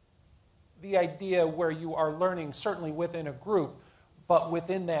the idea where you are learning certainly within a group, but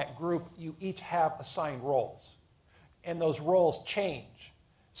within that group you each have assigned roles. And those roles change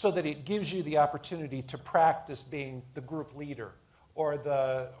so that it gives you the opportunity to practice being the group leader or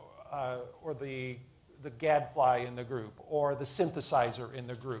the gadfly in the group or the synthesizer in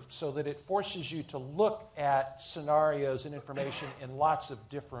the group, so that it forces you to look at scenarios and information in lots of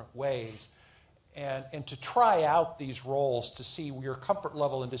different ways and to try out these roles to see your comfort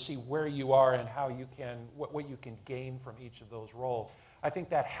level and to see where you are and how you can, what you can gain from each of those roles. I think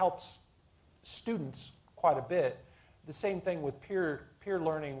that helps students quite a bit. The same thing with peer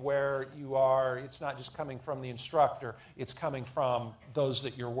learning, where you are, it's not just coming from the instructor, it's coming from those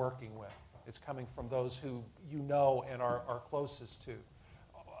that you're working with. It's coming from those who you know and are closest to.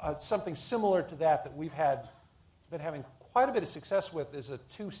 Something similar to that we've been having quite a bit of success with is a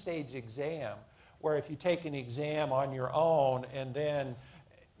 2-stage exam, where if you take an exam on your own and then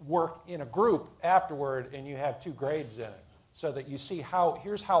work in a group afterward and you have 2 grades in it, so that you see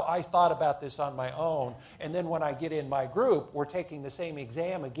here's how I thought about this on my own, and then when I get in my group, we're taking the same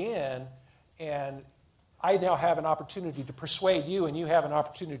exam again, and I now have an opportunity to persuade you, and you have an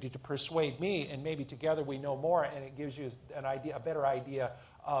opportunity to persuade me, and maybe together we know more, and it gives you a better idea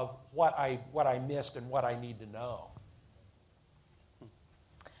of what I missed and what I need to know.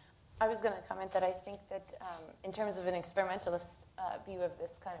 I was going to comment that I think that in terms of an experimentalist view of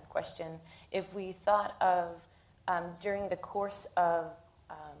this kind of question, if we thought of during the course of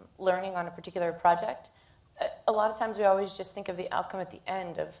learning on a particular project, a lot of times we always just think of the outcome at the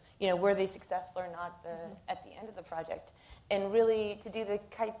end of, were they successful or not at the end of the project. And really to do the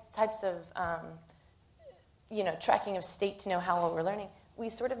types of, tracking of state to know how well we're learning, we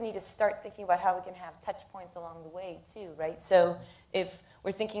sort of need to start thinking about how we can have touch points along the way too, right? So if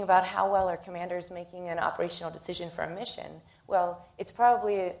we're thinking about how well are commanders making an operational decision for a mission, well, it's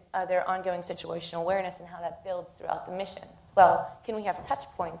probably their ongoing situational awareness and how that builds throughout the mission. Well, can we have touch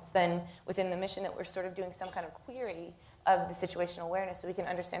points then within the mission that we're sort of doing some kind of query of the situational awareness so we can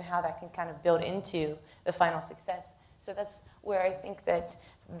understand how that can kind of build into the final success? So that's where I think that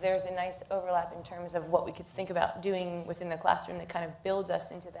there's a nice overlap in terms of what we could think about doing within the classroom that kind of builds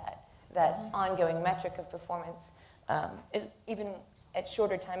us into that ongoing metric of performance, even at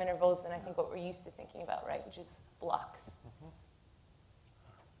shorter time intervals than I think what we're used to thinking about, right, which is blocks.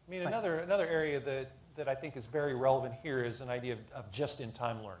 I mean, another area that I think is very relevant here is an idea of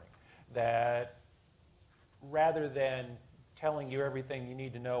just-in-time learning, that rather than telling you everything you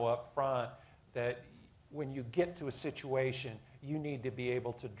need to know up front, that when you get to a situation, you need to be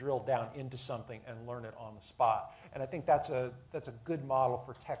able to drill down into something and learn it on the spot. And I think that's a good model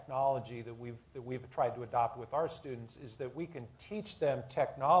for technology that we've tried to adopt with our students, is that we can teach them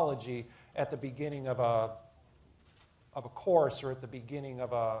technology at the beginning of a course or at the beginning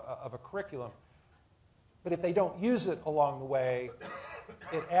of a curriculum. But if they don't use it along the way,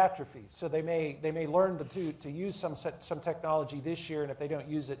 it atrophies. So they may learn to use some technology this year, and if they don't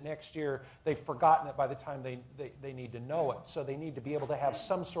use it next year, they've forgotten it by the time they need to know it. So they need to be able to have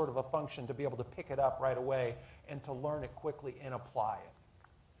some sort of a function to be able to pick it up right away and to learn it quickly and apply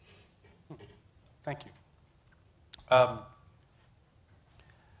it. Thank you. I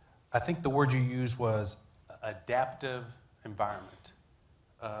think the word you used was adaptive environment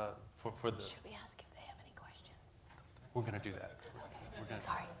for the... Should we ask if they have any questions? We're going to do that.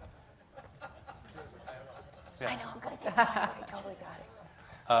 Sorry. Yeah. I know, I'm going to get fired. I totally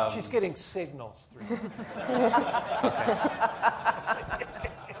got it. She's getting signals through.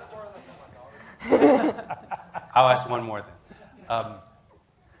 I'll ask one more then.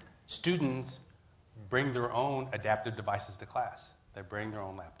 Students bring their own adaptive devices to class. They bring their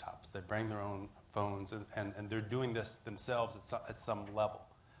own laptops. They bring their own phones, and they're doing this themselves at some level.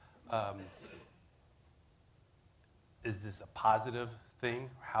 Is this a positive thing?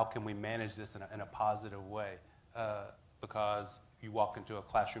 How can we manage this in a positive way? Because you walk into a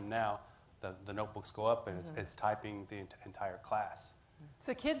classroom now, the notebooks go up, and it's typing the entire class.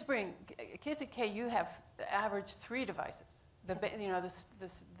 So kids at KU have the average 3 devices.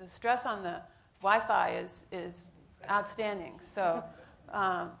 The stress on the Wi-Fi is outstanding. So,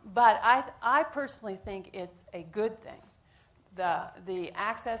 but I personally think it's a good thing. the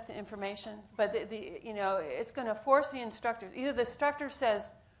access to information, but it's going to force the instructors. Either the instructor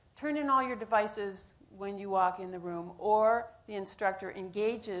says, turn in all your devices when you walk in the room, or the instructor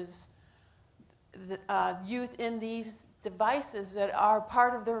engages the youth in these devices that are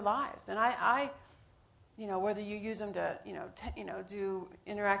part of their lives. And whether you use them to, do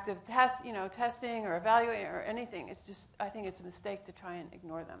interactive testing or evaluating or anything, I think it's a mistake to try and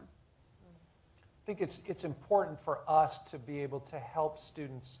ignore them. I think it's important for us to be able to help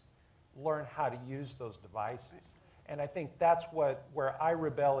students learn how to use those devices. Right. And I think that's where I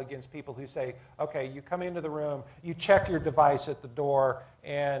rebel against people who say, okay, you come into the room, you check your device at the door,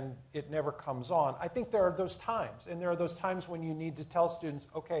 and it never comes on. I think there are those times, and there are those times when you need to tell students,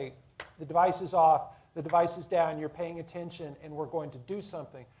 okay, the device is off, the device is down, you're paying attention, and we're going to do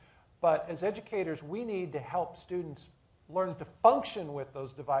something. But as educators, we need to help students learn to function with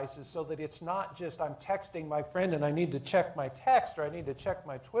those devices so that it's not just I'm texting my friend and I need to check my text or I need to check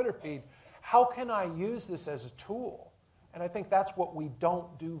my Twitter feed. How can I use this as a tool? And I think that's what we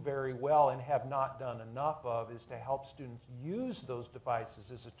don't do very well and have not done enough of, is to help students use those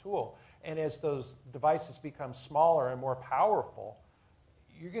devices as a tool. And as those devices become smaller and more powerful,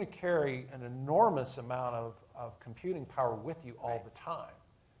 you're going to carry an enormous amount of computing power with you all the time.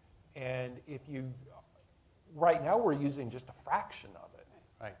 And right now we're using just a fraction of it.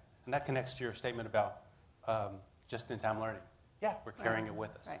 Right. And that connects to your statement about just-in-time learning. Yeah. We're carrying it with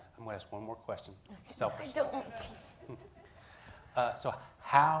us. Right. I'm going to ask one more question. Selfish. So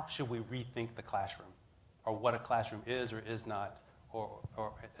how should we rethink the classroom, or what a classroom is or is not, or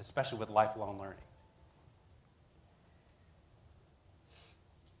especially with lifelong learning?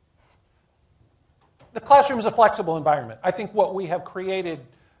 The classroom is a flexible environment. I think what we have created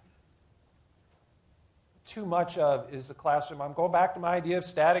too much of is the classroom. I'm going back to my idea of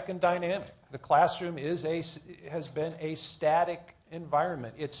static and dynamic. The classroom has been a static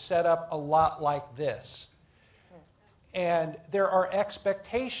environment. It's set up a lot like this. And there are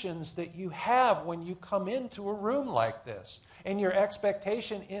expectations that you have when you come into a room like this. And your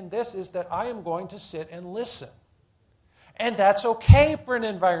expectation in this is that I am going to sit and listen. And that's okay for an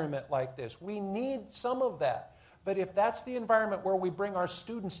environment like this. We need some of that. But if that's the environment where we bring our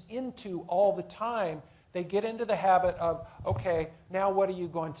students into all the time, they get into the habit of, okay, now what are you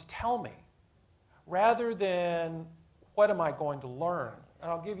going to tell me? Rather than, what am I going to learn? And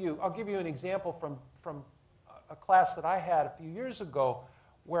I'll give you an example from a class that I had a few years ago,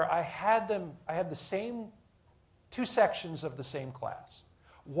 where I had the same two sections of the same class.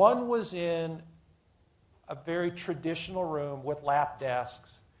 One was in a very traditional room with lap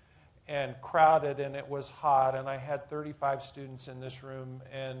desks and crowded, and it was hot, and I had 35 students in this room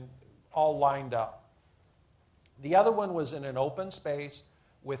and all lined up. The other one was in an open space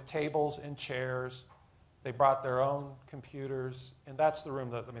with tables and chairs. They brought their own computers, and that's the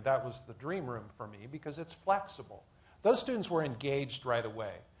room that was the dream room for me, because it's flexible. Those students were engaged right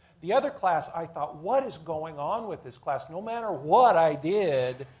away. The other class, I thought, what is going on with this class? No matter what I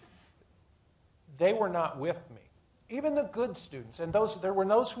did, they were not with me. Even the good students, and there were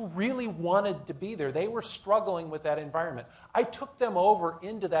those who really wanted to be there. They were struggling with that environment. I took them over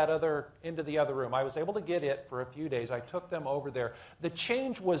into the other room. I was able to get it for a few days. I took them over there. The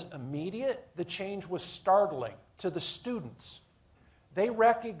change was immediate. The change was startling to the students. They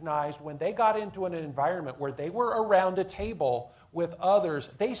recognized when they got into an environment where they were around a table with others,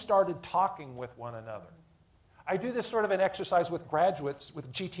 they started talking with one another. I do this sort of an exercise with graduates,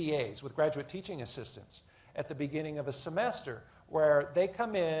 with GTAs, with graduate teaching assistants, at the beginning of a semester, where they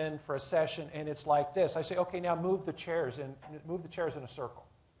come in for a session and it's like this. I say, okay, now move the chairs in a circle.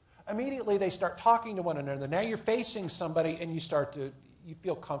 Immediately they start talking to one another. Now you're facing somebody and you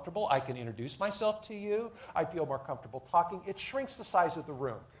feel comfortable. I can introduce myself to you. I feel more comfortable talking. It shrinks the size of the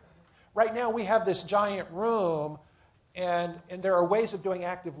room. Right now we have this giant room, and there are ways of doing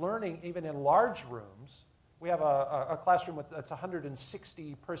active learning even in large rooms. We have a classroom that's a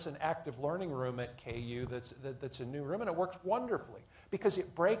 160-person active learning room at KU that's a new room, and it works wonderfully because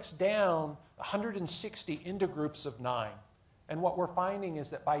it breaks down 160 into groups of 9. And what we're finding is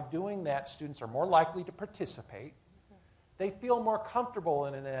that by doing that, students are more likely to participate. They feel more comfortable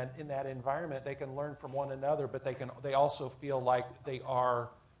in that environment. They can learn from one another, but they also feel like they are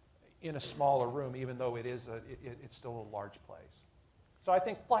in a smaller room, even though it's still a large place. So I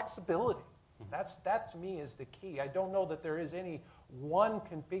think flexibility. That to me is the key. I don't know that there is any one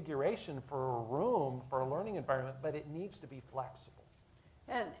configuration for a room, for a learning environment, but it needs to be flexible.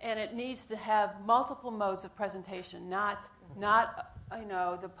 And it needs to have multiple modes of presentation, not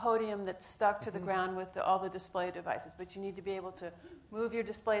the podium that's stuck to the ground with all the display devices, but you need to be able to move your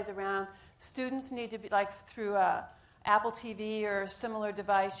displays around. Students need to be, like through Apple TV or a similar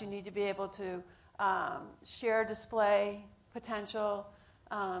device. You need to be able to share display potential.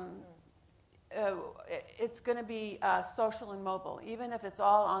 It's going to be social and mobile. Even if it's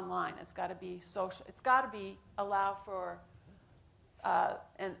all online, it's got to be social. It's got to be allow for,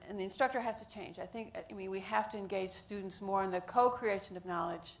 and the instructor has to change. I mean, we have to engage students more in the co-creation of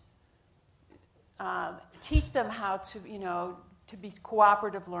knowledge. Teach them how to, to be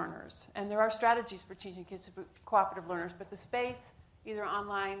cooperative learners. And there are strategies for teaching kids to be cooperative learners, but the space, either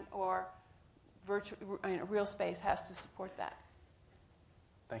online or real space, has to support that.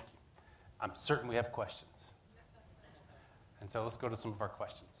 Thank you. I'm certain we have questions. And so let's go to some of our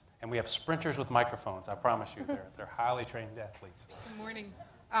questions. And we have sprinters with microphones, I promise you. They're highly trained athletes. Good morning.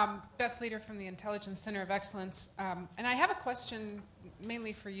 Beth Leader from the Intelligence Center of Excellence. And I have a question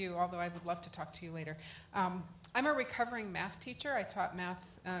mainly for you, although I would love to talk to you later. I'm a recovering math teacher. I taught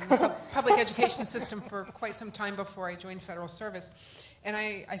math in the public education system for quite some time before I joined federal service. And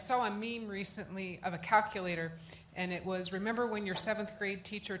I saw a meme recently of a calculator, and it was, remember when your 7th grade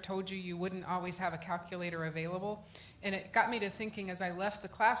teacher told you you wouldn't always have a calculator available? And it got me to thinking, as I left the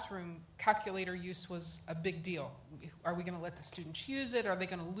classroom, calculator use was a big deal. Are we going to let the students use it? Are they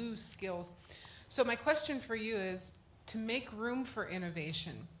going to lose skills? So my question for you is, to make room for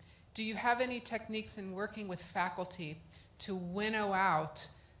innovation, do you have any techniques in working with faculty to winnow out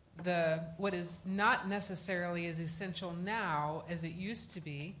what is not necessarily as essential now as it used to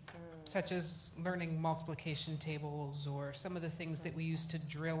be, such as learning multiplication tables or some of the things that we used to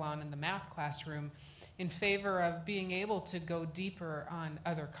drill on in the math classroom, in favor of being able to go deeper on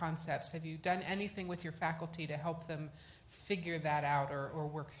other concepts? Have you done anything with your faculty to help them figure that out or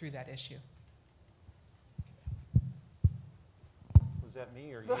work through that issue? Was that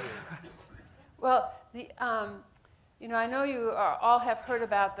me or you? Well, I know you all have heard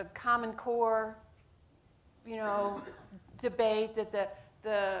about the Common Core, debate that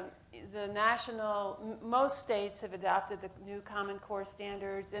the national, most states have adopted the new Common Core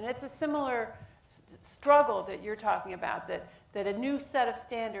standards, and it's a similar struggle that you're talking about, that a new set of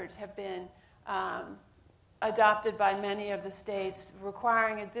standards have been adopted by many of the states,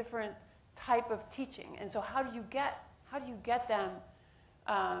 requiring a different type of teaching. And so how do you get them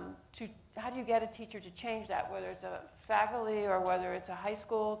how do you get a teacher to change that, whether it's a faculty or whether it's a high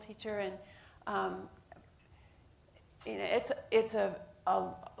school teacher? And it's a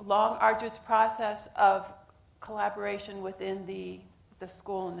long, arduous process of collaboration within the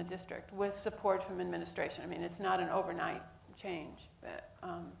school and the district with support from administration. I mean, it's not an overnight change, but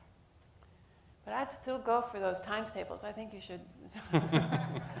I'd still go for those times tables. I think you should.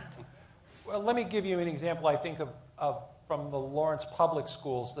 Well, let me give you an example, I think, of from the Lawrence Public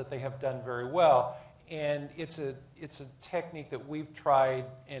Schools that they have done very well. And it's a technique that we've tried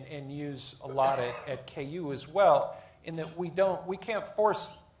and use a lot at KU as well, in that we can't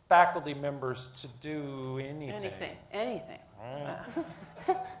force faculty members to do anything. Anything.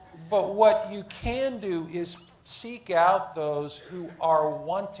 But what you can do is seek out those who are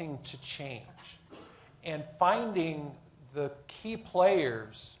wanting to change and finding the key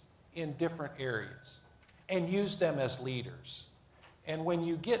players in different areas and use them as leaders. And when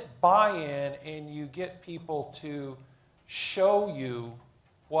you get buy-in and you get people to show you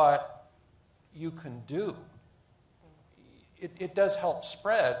what you can do, it does help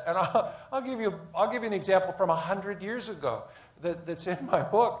spread. And I'll give you an example from 100 years ago that's in my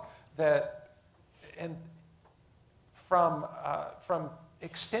book, from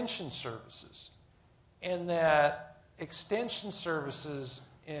extension services, and that extension services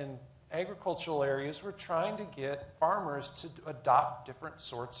in agricultural areas were trying to get farmers to adopt different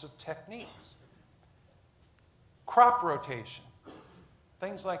sorts of techniques. Crop rotation,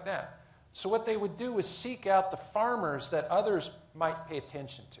 things like that. So what they would do is seek out the farmers that others might pay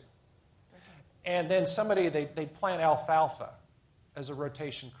attention to. And then they'd plant alfalfa as a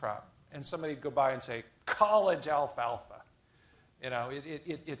rotation crop. And somebody would go by and say, college alfalfa.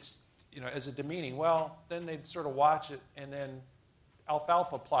 It's as a demeaning. Well, then they'd sort of watch it, and then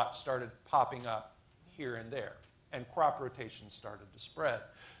alfalfa plots started popping up here and there, and crop rotation started to spread.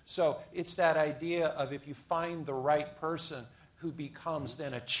 So it's that idea of, if you find the right person who becomes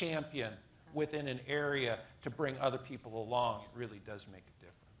then a champion within an area to bring other people along, it really does make a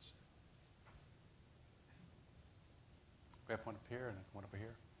difference. We have one up here and one over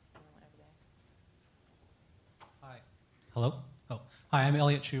here. Hi. Hello? Oh, hi, I'm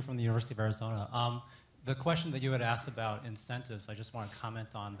Elliot Chu from the University of Arizona. The question that you had asked about incentives, I just want to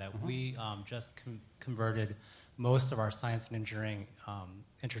comment on that. We just converted most of our science and engineering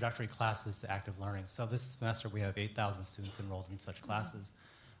introductory classes to active learning. So this semester we have 8,000 students enrolled in such classes.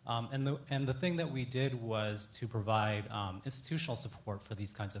 And the thing that we did was to provide institutional support for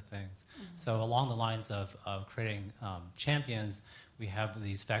these kinds of things. So along the lines of creating champions, we have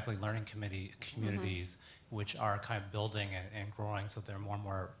these faculty learning communities which are kind of building and growing, so there are more and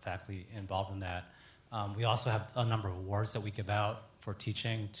more faculty involved in that. We also have a number of awards that we give out for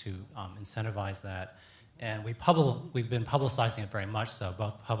teaching to incentivize that. And we've been publicizing it very much so,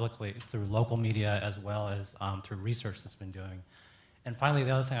 both publicly through local media as well as through research that's been doing. And finally, the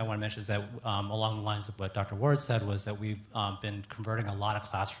other thing I want to mention is that along the lines of what Dr. Ward said was that we've been converting a lot of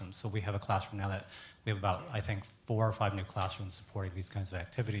classrooms. So we have a classroom now that we have about, I think, 4 or 5 new classrooms supporting these kinds of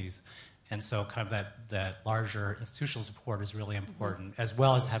activities. And so kind of that larger institutional support is really important, as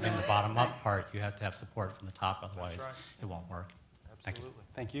well as having the bottom-up part. You have to have support from the top, otherwise it won't work. Absolutely.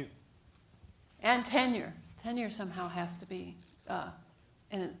 Thank you. And tenure. Tenure somehow has to be,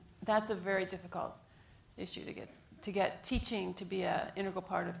 and that's a very difficult issue to get teaching to be an integral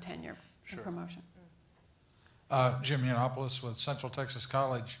part of tenure and promotion. Jim Yiannopoulos with Central Texas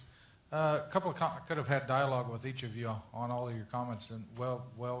College. I could have had dialogue with each of you on all of your comments, and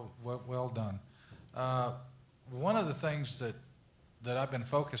well done. One of the things that I've been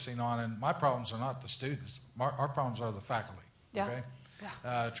focusing on, and my problems are not the students, our problems are the faculty. Yeah. Okay?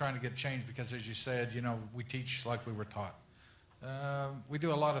 Yeah. Trying to get change because, as you said, we teach like we were taught. We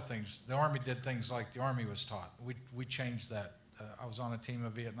do a lot of things. The Army did things like the Army was taught. We changed that. I was on a team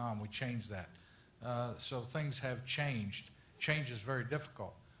in Vietnam. We changed that. So things have changed. Change is very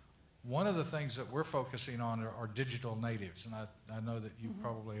difficult. One of the things that we're focusing on are digital natives, and I know that you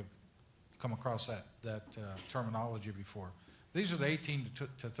probably have come across that terminology before. These are the 18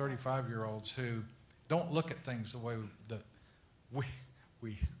 to 35-year-olds who don't look at things the way that we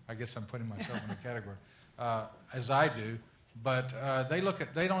I guess I'm putting myself in a category, as I do, but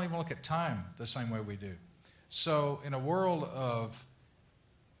they don't even look at time the same way we do. So in a world of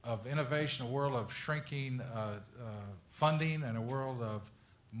innovation, a world of shrinking funding, and a world of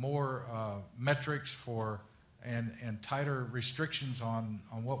more metrics and tighter restrictions on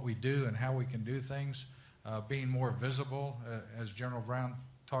what we do and how we can do things, being more visible, as General Brown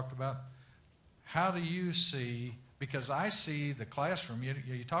talked about. How do you see, because I see the classroom,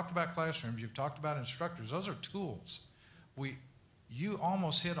 you talked about classrooms, you've talked about instructors, those are tools. You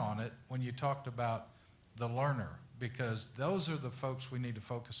almost hit on it when you talked about the learner, because those are the folks we need to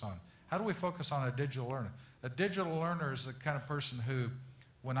focus on. How do we focus on a digital learner? A digital learner is the kind of person who,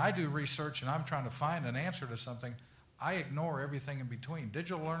 when I do research and I'm trying to find an answer to something, I ignore everything in between.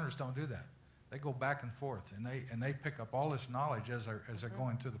 Digital learners don't do that. They go back and forth, and they pick up all this knowledge as they're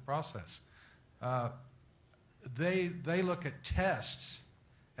going through the process. They look at tests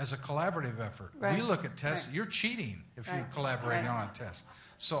as a collaborative effort. Right. We look at tests. Right. You're cheating if Right. you're collaborating Right. on a test.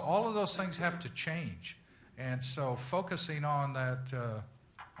 So all of those things have to change. And so focusing on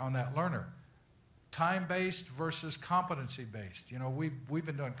that learner, time-based versus competency-based. We've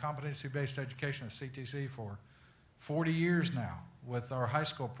been doing competency-based education at CTC for 40 years now with our high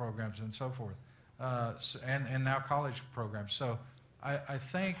school programs and so forth, and now college programs. So I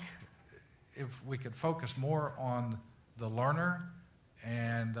think if we could focus more on the learner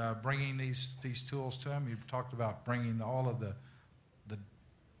and bringing these tools to them. You've talked about bringing all of the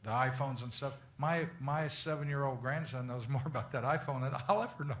iPhones and stuff. My 7-year-old grandson knows more about that iPhone than I'll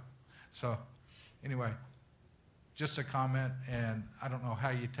ever know. So anyway, just a comment, and I don't know how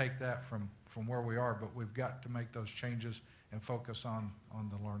you take that from where we are, but we've got to make those changes and focus on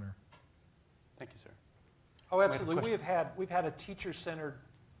the learner. Thank you, sir. Oh, absolutely. We've had a teacher-centered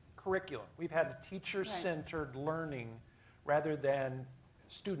curriculum. We've had a teacher-centered learning rather than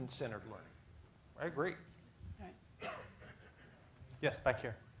student-centered learning. I agree. Right. Yes, back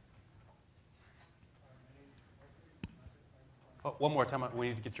here. Oh, one more time. We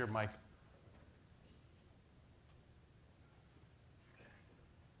need to get your mic.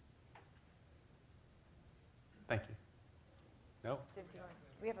 Thank you. No?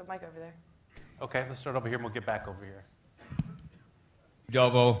 We have a mic over there. Okay, let's start over here and we'll get back over here.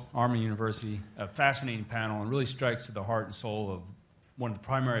 Delvo, Army University, a fascinating panel, and really strikes to the heart and soul of one of the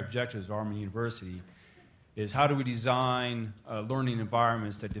primary objectives of Army University is how do we design learning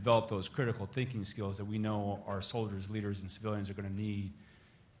environments that develop those critical thinking skills that we know our soldiers, leaders, and civilians are going to need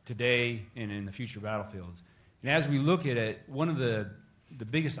today and in the future battlefields. And as we look at it, one of the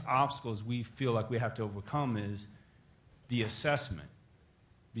biggest obstacles we feel like we have to overcome is the assessment,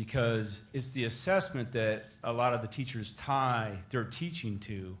 because it's the assessment that a lot of the teachers tie their teaching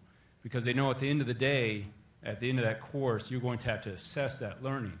to, because they know at the end of the day, at the end of that course, you're going to have to assess that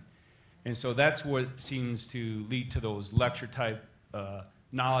learning. And so that's what seems to lead to those lecture-type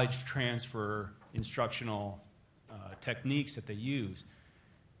knowledge transfer instructional techniques that they use.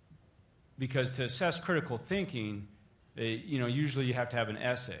 because to assess critical thinking, usually you have to have an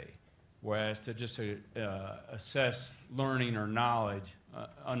essay, whereas to just assess learning or knowledge,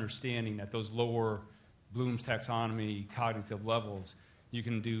 understanding at those lower Bloom's taxonomy cognitive levels, you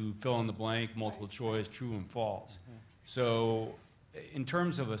can do fill in the blank, multiple choice, true and false. Mm-hmm. So in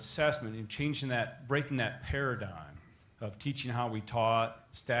terms of assessment and changing that, breaking that paradigm of teaching how we taught,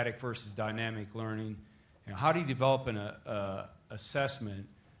 static versus dynamic learning, how do you develop an assessment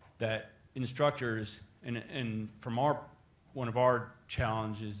that instructors, and from one of our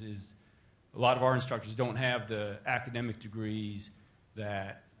challenges is a lot of our instructors don't have the academic degrees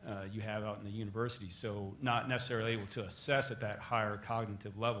that you have out in the university, so not necessarily able to assess at that higher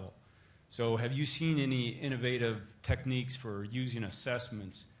cognitive level. So have you seen any innovative techniques for using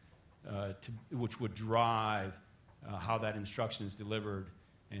assessments which would drive how that instruction is delivered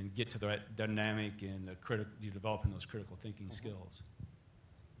and get to the dynamic and developing those critical thinking skills?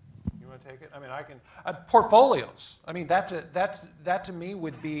 You want to take it? I mean, I can. Portfolios. I mean, that to me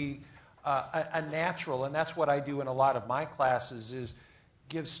would be a natural, and that's what I do in a lot of my classes, is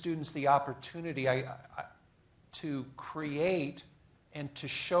give students the opportunity to create and to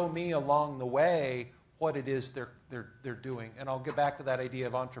show me along the way what it is they're doing. And I'll get back to that idea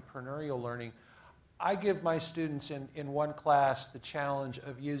of entrepreneurial learning. I give my students in one class the challenge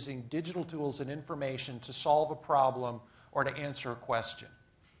of using digital tools and information to solve a problem or to answer a question.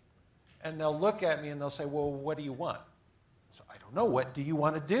 And they'll look at me and they'll say, well, what do you want? So, I don't know, what do you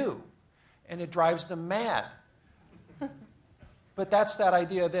want to do? And it drives them mad. But that's that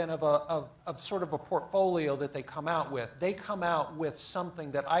idea then of sort of a portfolio that they come out with. They come out with something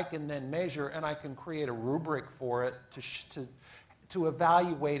that I can then measure, and I can create a rubric for it to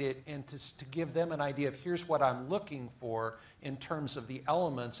evaluate it and to give them an idea of here's what I'm looking for in terms of the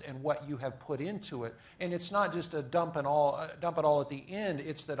elements and what you have put into it. And it's not just a dump it all at the end.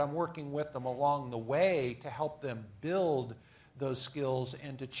 It's that I'm working with them along the way to help them build those skills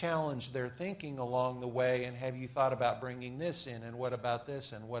and to challenge their thinking along the way. And have you thought about bringing this in? And what about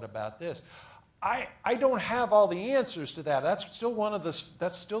this? And what about this? I don't have all the answers to that. That's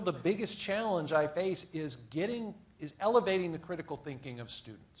still the biggest challenge I face is elevating the critical thinking of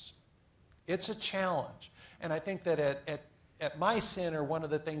students. It's a challenge. And I think that at my center, one of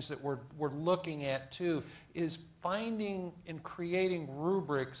the things that we're looking at too is finding and creating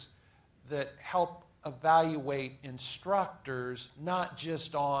rubrics that help evaluate instructors, not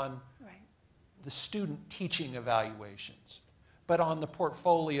just on the student teaching evaluations, but on the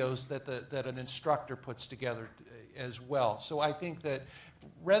portfolios that an instructor puts together as well. So I think that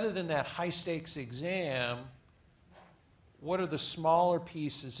rather than that high-stakes exam, what are the smaller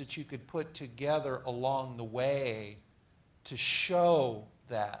pieces that you could put together along the way to show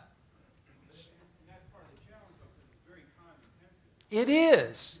that? And that's part of the challenge, though, because it's very time-intensive. It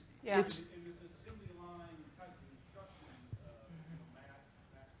is. Yeah. And this assembly line type of instruction,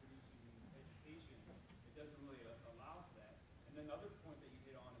 mass-producing education, it doesn't really allow for that. And then the other point that you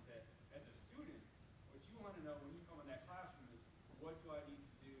hit on is that as a student, what you want to know when you come in that classroom is what do I need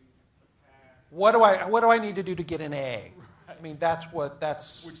to do to pass? What do I need to do to get an A? I mean,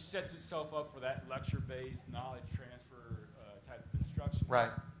 which sets itself up for that lecture-based knowledge transfer type of instruction. Right.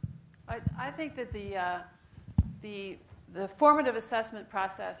 I think that the formative assessment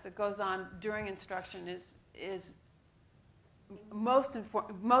process that goes on during instruction is most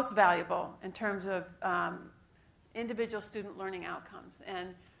valuable in terms of individual student learning outcomes.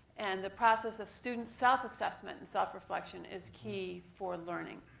 And the process of student self-assessment and self-reflection is key for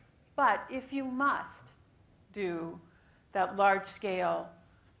learning. But if you must do that large-scale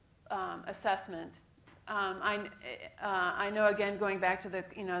assessment, I know, again, going back to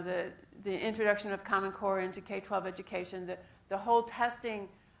the introduction of Common Core into K-12 education, the whole testing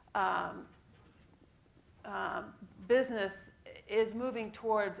business is moving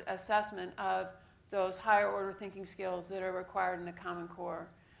towards assessment of those higher-order thinking skills that are required in the Common Core.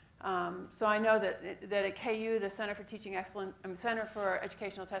 So I know that at KU, the Center for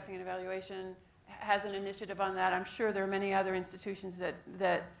Educational Testing and Evaluation has an initiative on that. I'm sure there are many other institutions that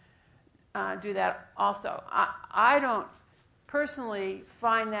do that also. I don't personally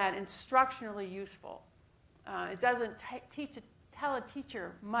find that instructionally useful. It doesn't tell a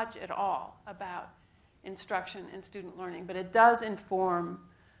teacher much at all about instruction and student learning, but it does inform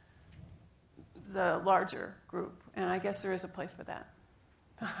the larger group, and I guess there is a place for that.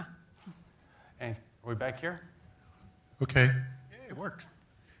 And are we back here? Okay. Yeah, it works.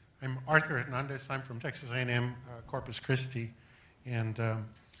 I'm Arthur Hernandez. I'm from Texas A&M Corpus Christi, and I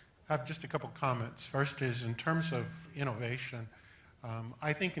have just a couple comments. First is in terms of innovation,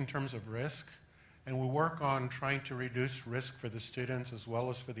 I think in terms of risk, And we work on trying to reduce risk for the students as well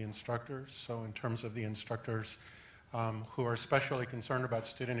as for the instructors. So in terms of the instructors who are especially concerned about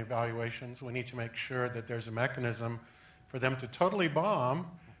student evaluations, we need to make sure that there's a mechanism for them to totally bomb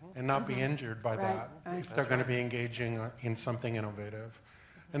and not be injured by that if they're going to be engaging in something innovative.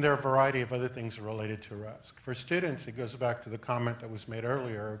 And there are a variety of other things related to risk. For students, it goes back to the comment that was made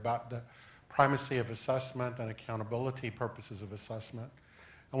earlier about the primacy of assessment and accountability purposes of assessment.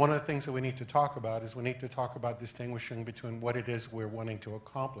 And one of the things that we need to talk about is we need to talk about distinguishing between what it is we're wanting to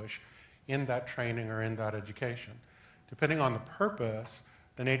accomplish in that training or in that education. Depending on the purpose,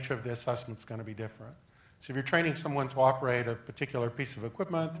 the nature of the assessment is going to be different. So if you're training someone to operate a particular piece of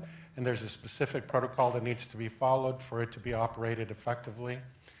equipment and there's a specific protocol that needs to be followed for it to be operated effectively,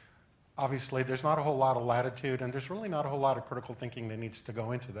 obviously there's not a whole lot of latitude and there's really not a whole lot of critical thinking that needs to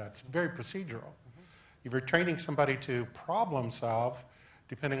go into that. It's very procedural. If you're training somebody to problem solve,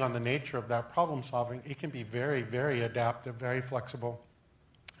 depending on the nature of that problem solving, it can be very, very adaptive, very flexible,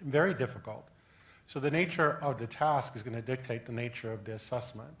 very difficult. So the nature of the task is going to dictate the nature of the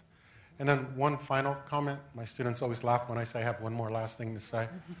assessment. And then one final comment. My students always laugh when I say I have one more last thing to say.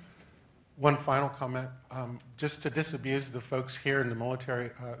 One final comment, just to disabuse the folks here in the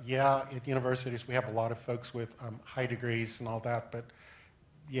military. Yeah, at universities we have a lot of folks with high degrees and all that, but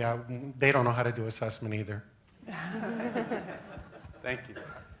yeah, they don't know how to do assessment either. Thank you.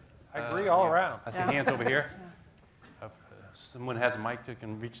 I agree all around. I see hands over here. Someone has a mic that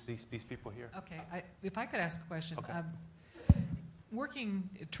can reach these people here. Okay, if I could ask a question. Okay.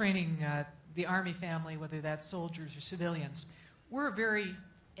 Training the Army family, whether that's soldiers or civilians, we're a very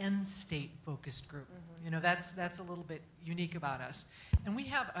end state focused group. Mm-hmm. You know, that's a little bit unique about us. And we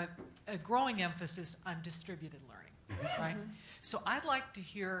have a growing emphasis on distributed learning, right? Mm-hmm. So I'd like to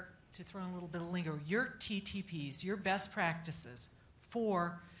hear, to throw in a little bit of lingo, your TTPs, your best practices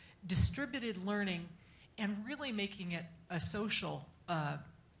for distributed learning and really making it a social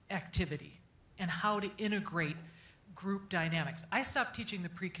activity and how to integrate group dynamics. I stopped teaching the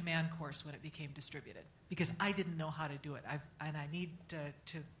pre-command course when it became distributed because I didn't know how to do it. I need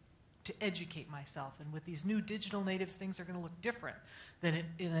to educate myself. And with these new digital natives, things are going to look different than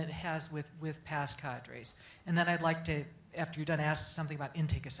it has with past cadres. And then I'd like to, after you're done, ask something about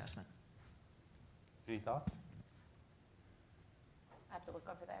intake assessment. Any thoughts? I have to look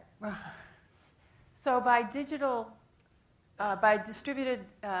over there. So by distributed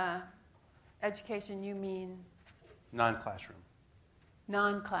education, you mean? Non-classroom.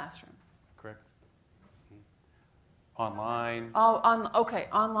 Non-classroom. Correct. Online. Okay,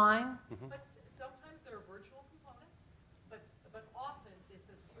 online. Mm-hmm. But sometimes there are virtual components, but often it's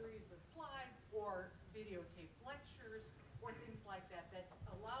a series of slides or videotaped lectures or things like that that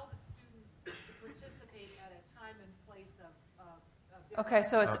allow the student to participate at a time and place of Okay,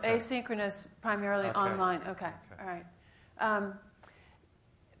 so it's asynchronous, primarily online. Okay, all right.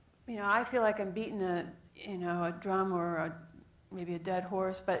 I feel like I'm beating a drum or maybe a dead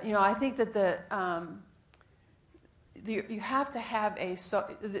horse, but I think that you have to have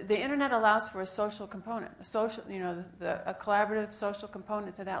the internet allows for a social component, a collaborative social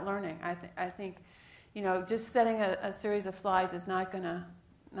component to that learning. I think just setting a series of slides is not gonna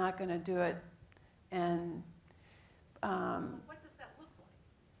do it, and.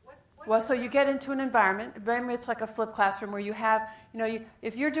 Well, so you get into an environment, very much like a flipped classroom, where you have,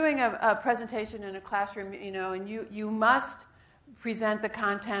 if you're doing a presentation in a classroom, and you must present the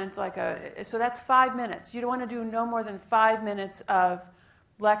content so that's 5 minutes. You don't want to do no more than 5 minutes of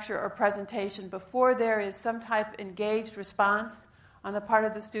lecture or presentation before there is some type of engaged response on the part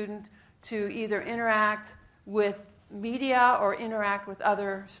of the student to either interact with media or interact with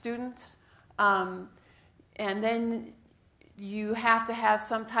other students. And then you have to have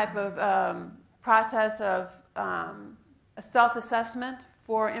some type of process of a self-assessment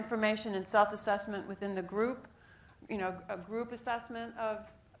for information and self-assessment within the group, a group assessment of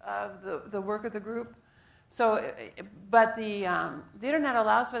the work of the group. So, but the internet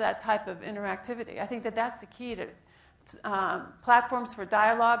allows for that type of interactivity. I think that's the key to platforms for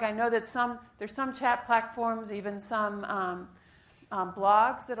dialogue. I know that there's some chat platforms, even some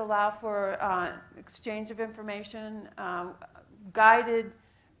blogs that allow for exchange of information, guided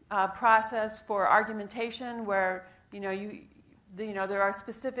process for argumentation, where there are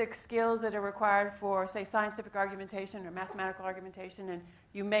specific skills that are required for, say, scientific argumentation or mathematical argumentation, and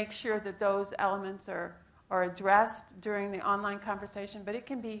you make sure that those elements are addressed during the online conversation. But it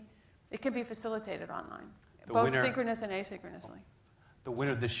can be facilitated online, both synchronous and asynchronously. The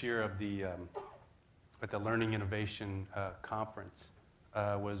winner this year of the at the Learning Innovation Conference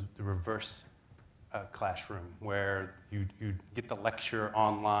was the reverse classroom, where you get the lecture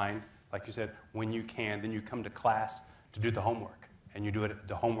online like you said, when you can, then you come to class to do the homework, and you do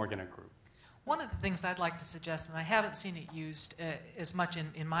the homework in a group. One of the things I'd like to suggest, and I haven't seen it used as much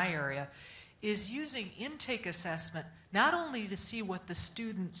in my area, is using intake assessment not only to see what the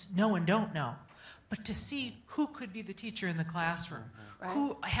students know and don't know, but to see who could be the teacher in the classroom. Right.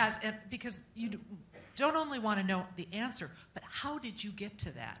 Who has, because you don't only want to know the answer, but how did you get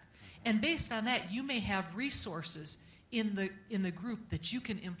to that? And based on that, you may have resources in the group that you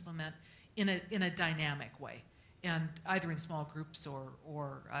can implement in a dynamic way, and either in small groups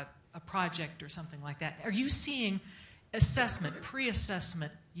or a project or something like that. Are you seeing assessment,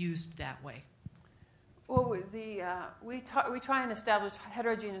 pre-assessment used that way? Well, we try and establish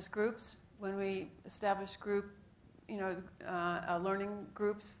heterogeneous groups when we establish learning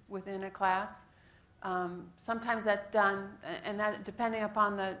groups within a class. Sometimes that's done, and that depending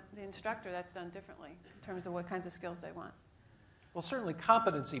upon the instructor, that's done differently in terms of what kinds of skills they want. Well, certainly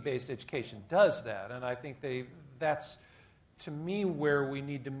competency-based education does that, and I think that's, to me, where we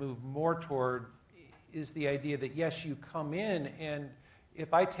need to move more toward is the idea that, yes, you come in, and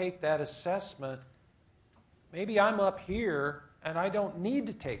if I take that assessment, maybe I'm up here, and I don't need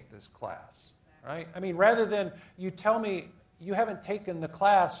to take this class, right? I mean, rather than you tell me, you haven't taken the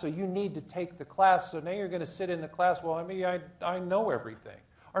class, so you need to take the class, so now you're going to sit in the class, well, maybe I know everything.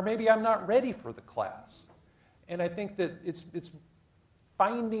 Or maybe I'm not ready for the class. And I think that it's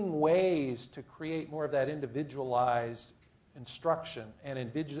finding ways to create more of that individualized instruction and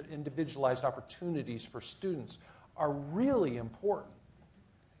individualized opportunities for students are really important.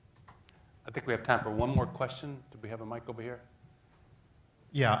 I think we have time for one more question. Do we have a mic over here?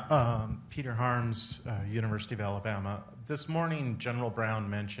 Yeah, Peter Harms, University of Alabama. This morning, General Brown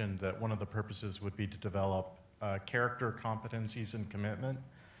mentioned that one of the purposes would be to develop character, competencies, and commitment.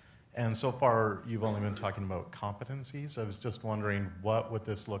 And so far, you've only been talking about competencies. I was just wondering, what would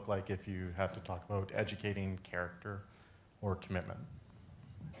this look like if you have to talk about educating character or commitment?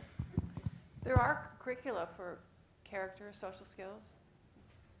 There are curricula for character, social skills.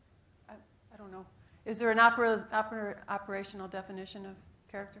 I don't know. Is there an operational definition of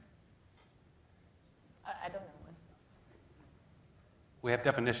character? I don't know one. We have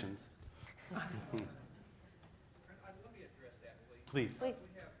definitions. Let me address that, please. Please. We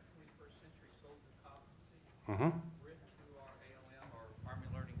have 21st century soldier competency written to our ALM, or Army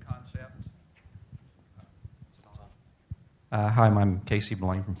Learning Concepts. Hi, I'm Casey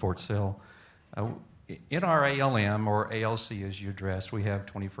Blaine from Fort Sill. In our ALM, or ALC as you addressed, we have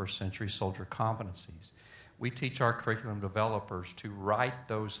 21st century soldier competencies. We teach our curriculum developers to write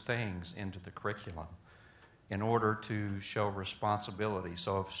those things into the curriculum in order to show responsibility.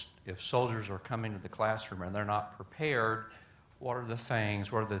 So if soldiers are coming to the classroom and they're not prepared, what are the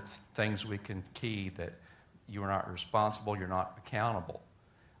things we can key that you are not responsible, you're not accountable?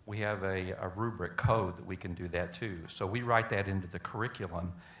 We have a rubric code that we can do that too. So we write that into the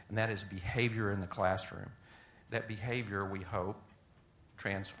curriculum, and that is behavior in the classroom. That behavior, we hope,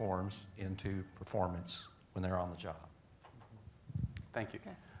 transforms into performance when they're on the job. Thank you.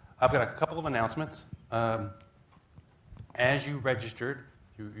 Okay. I've got a couple of announcements. As you registered,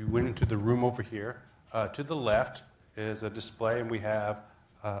 you went into the room over here. To the left is a display, and we have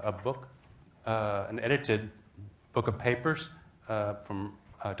a book, an edited book of papers from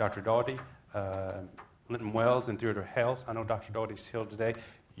Dr. Daugherty, Linton Wells, and Theodore Hales. I know Dr. Daugherty's here today.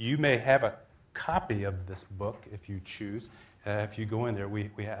 You may have a copy of this book if you choose. If you go in there,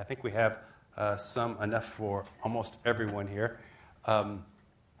 I think we have enough for almost everyone here.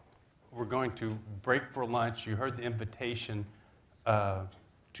 We're going to break for lunch. You heard the invitation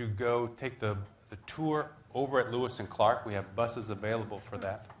to go take the tour over at Lewis and Clark. We have buses available for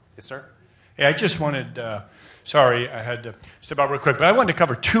that. Yes, sir? Hey, I just wanted, sorry, I had to step out real quick, but I wanted to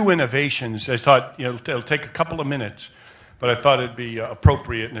cover two innovations. I thought it'll take a couple of minutes, but I thought it'd be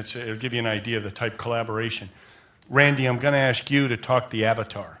appropriate, and it'll give you an idea of the type of collaboration. Randy, I'm going to ask you to talk the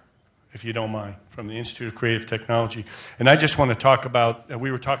avatar, if you don't mind, from the Institute of Creative Technology. And I just want to talk about,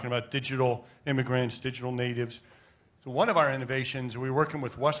 we were talking about digital immigrants, digital natives. So one of our innovations, we were working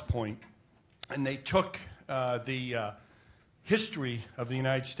with West Point, and they took the history of the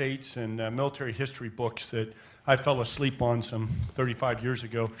United States and military history books that I fell asleep on some 35 years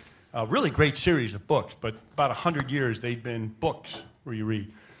ago. Really great series of books, but about 100 years they'd been books where you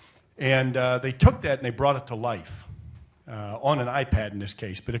read. And they took that and they brought it to life on an iPad in this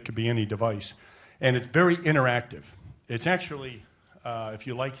case, but it could be any device. And it's very interactive. It's actually, if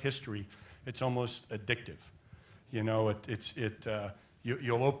you like history, it's almost addictive. You know,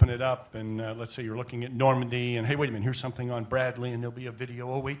 you'll open it up, and let's say you're looking at Normandy, and hey, wait a minute, here's something on Bradley, and there'll be a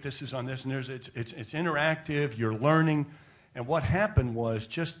video. Oh, wait, this is on this, and it's interactive. You're learning, And what happened was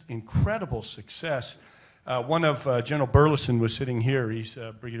just incredible success. One of General Burleson was sitting here. He's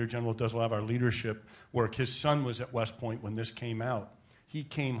Brigadier General, does a lot of our leadership work. His son was at West Point when this came out. He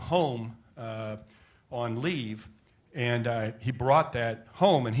came home on leave, and he brought that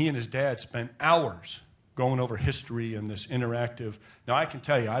home, and he and his dad spent hours going over history and this interactive. Now, I can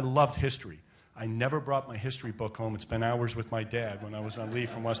tell you, I loved history. I never brought my history book home and spent hours with my dad when I was on leave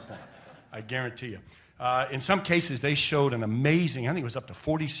from West Point. I guarantee you. In some cases, they showed an amazing, I think it was up to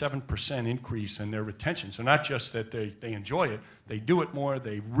 47% increase in their retention. So not just that they enjoy it, they do it more,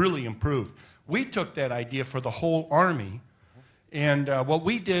 they really improve. We took that idea for the whole Army, and what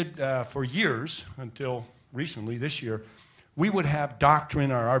we did for years, until recently this year, we would have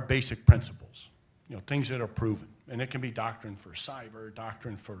doctrine or our basic principles, things that are proven. And it can be doctrine for cyber,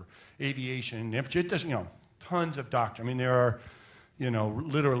 doctrine for aviation, it doesn't, tons of doctrine. I mean, there are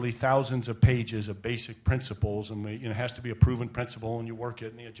literally thousands of pages of basic principles, and it has to be a proven principle, and you work it,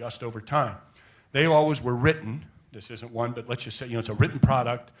 and they adjust over time. They always were written. This isn't one, but let's just say, it's a written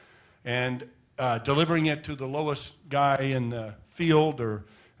product, and delivering it to the lowest guy in the field or,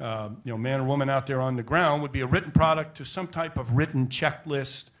 man or woman out there on the ground would be a written product to some type of written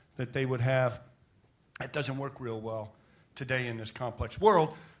checklist that they would have. It doesn't work real well today in this complex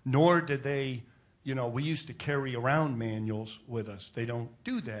world, nor did they. We used to carry around manuals with us. They don't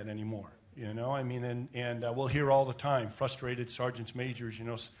do that anymore, and we'll hear all the time, frustrated sergeants, majors,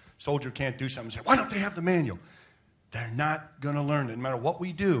 soldier can't do something. Say, why don't they have the manual? They're not going to learn it. No matter what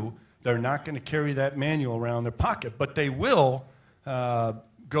we do, they're not going to carry that manual around their pocket, but they will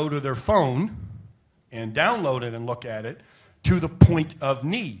go to their phone and download it and look at it to the point of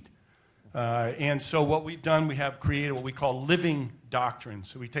need. And so what we've done, we have created what we call living doctrine.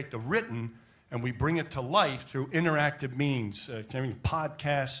 So we take the written and we bring it to life through interactive means,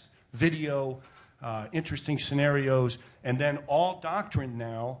 podcast, video, interesting scenarios, and then all doctrine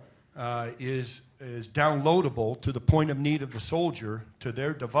now is downloadable to the point of need of the soldier to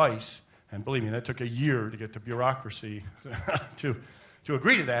their device. And believe me, that took a year to get the bureaucracy to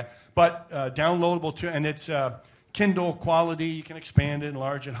agree to that. But downloadable and it's Kindle quality. You can expand it,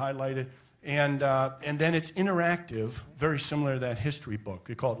 enlarge it, highlight it. And then it's interactive, very similar to that history book.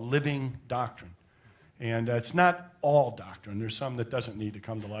 We call it Living Doctrine. And it's not all doctrine. There's some that doesn't need to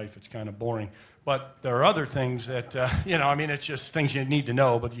come to life. It's kind of boring. But there are other things that, it's just things you need to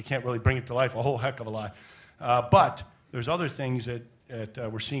know, but you can't really bring it to life a whole heck of a lot. But there's other things that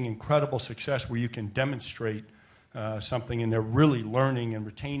we're seeing incredible success where you can demonstrate something and they're really learning and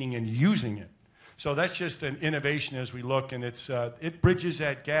retaining and using it. So that's just an innovation as we look, and it bridges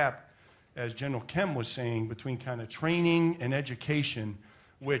that gap, as General Kem was saying, between kind of training and education,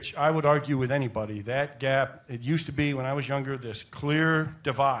 which I would argue with anybody, that gap, it used to be when I was younger, this clear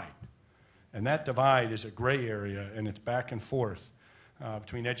divide. And that divide is a gray area, and it's back and forth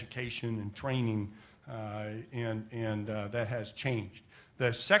between education and training, and that has changed.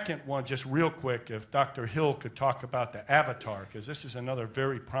 The second one, just real quick, if Dr. Hill could talk about the avatar, because this is another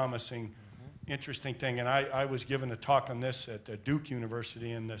very promising interesting thing, and I was given a talk on this at Duke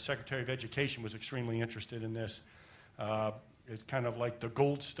University, and the Secretary of Education was extremely interested in this. It's kind of like the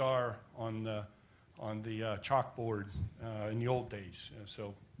gold star on the chalkboard in the old days.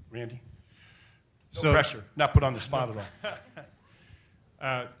 So, Randy? No pressure, not put on the spot at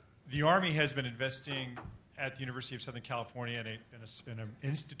all. The Army has been investing at the University of Southern California in an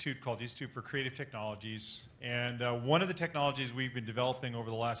institute called the Institute for Creative Technologies. And one of the technologies we've been developing over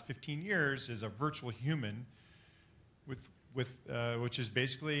the last 15 years is a virtual human, which is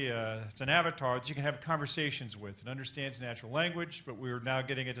basically it's an avatar that you can have conversations with. It understands natural language, but we're now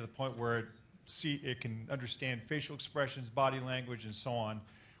getting it to the point where it can understand facial expressions, body language, and so on.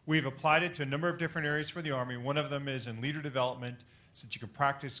 We've applied it to a number of different areas for the Army. One of them is in leader development, so that you can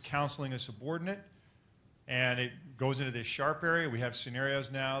practice counseling a subordinate. And it goes into this SHARP area. We have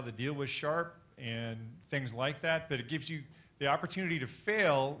scenarios now that deal with SHARP and things like that, but it gives you the opportunity to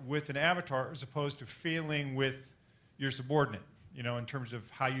fail with an avatar as opposed to failing with your subordinate, in terms of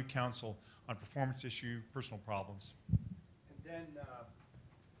how you counsel on performance issue, personal problems.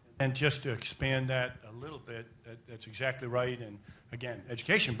 And just to expand that a little bit, that's exactly right, and again,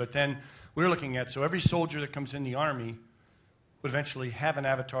 education, but then we're looking at, so every soldier that comes in the Army would eventually have an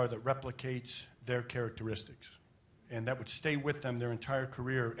avatar that replicates their characteristics. And that would stay with them their entire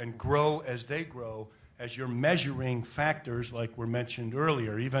career and grow as they grow, as you're measuring factors like were mentioned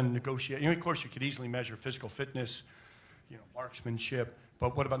earlier, even negotiate. Of course, you could easily measure physical fitness, marksmanship,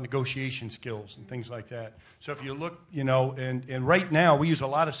 but what about negotiation skills and things like that? So if you look, and right now we use a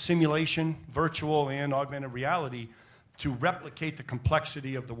lot of simulation, virtual and augmented reality, to replicate the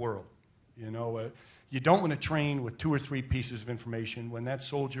complexity of the world. You don't want to train with 2 or 3 pieces of information when that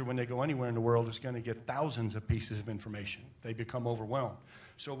soldier, when they go anywhere in the world, is going to get thousands of pieces of information. They become overwhelmed.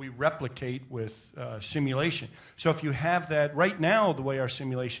 So we replicate with simulation. So if you have that, right now the way our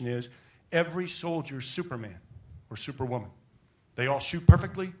simulation is, every soldier's Superman or Superwoman. They all shoot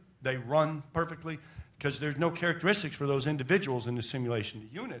perfectly, they run perfectly, because there's no characteristics for those individuals in the simulation.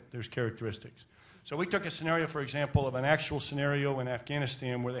 The unit, there's characteristics. So we took a scenario, for example, of an actual scenario in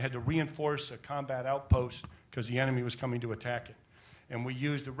Afghanistan where they had to reinforce a combat outpost because the enemy was coming to attack it. And we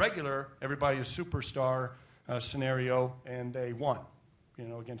used a regular, everybody a superstar scenario, and they won,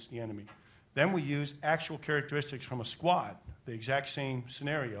 against the enemy. Then we used actual characteristics from a squad, the exact same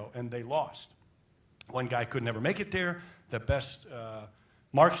scenario, and they lost. One guy could never make it there. The best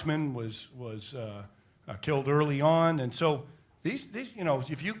marksman was killed early on, and so these,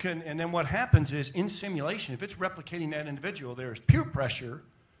 if you can, and then what happens is in simulation, if it's replicating that individual, there's peer pressure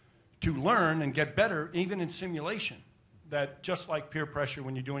to learn and get better, even in simulation. That just like peer pressure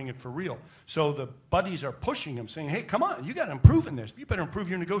when you're doing it for real. So the buddies are pushing them, saying, hey, come on, you got to improve in this. You better improve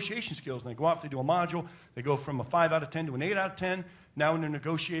your negotiation skills. And they go off, they do a module, they go from a 5 out of 10 to an 8 out of 10. Now when they're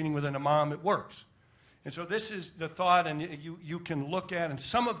negotiating with an imam, it works. And so this is the thought, and you can look at, and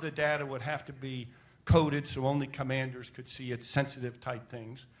some of the data would have to be coded so only commanders could see it, sensitive type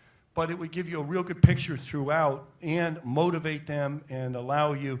things. But it would give you a real good picture throughout and motivate them and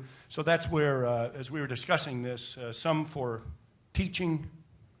allow you. So that's where, as we were discussing this, some for teaching,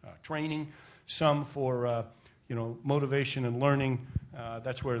 training, some for motivation and learning.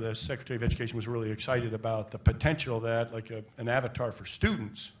 That's where the Secretary of Education was really excited about the potential of that, like an avatar for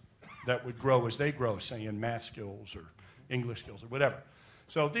students that would grow as they grow, say in math skills or English skills or whatever.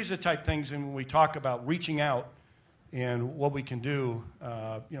 So these are the type things, and when we talk about reaching out and what we can do,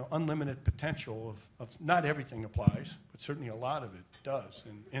 unlimited potential of not everything applies, but certainly a lot of it does.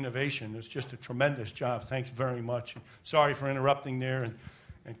 And innovation is just a tremendous job. Thanks very much. Sorry for interrupting there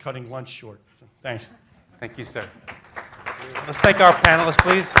and cutting lunch short. So, thanks. Thank you, sir. Let's thank our panelists,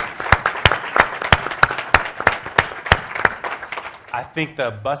 please. I think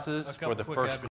the buses for the first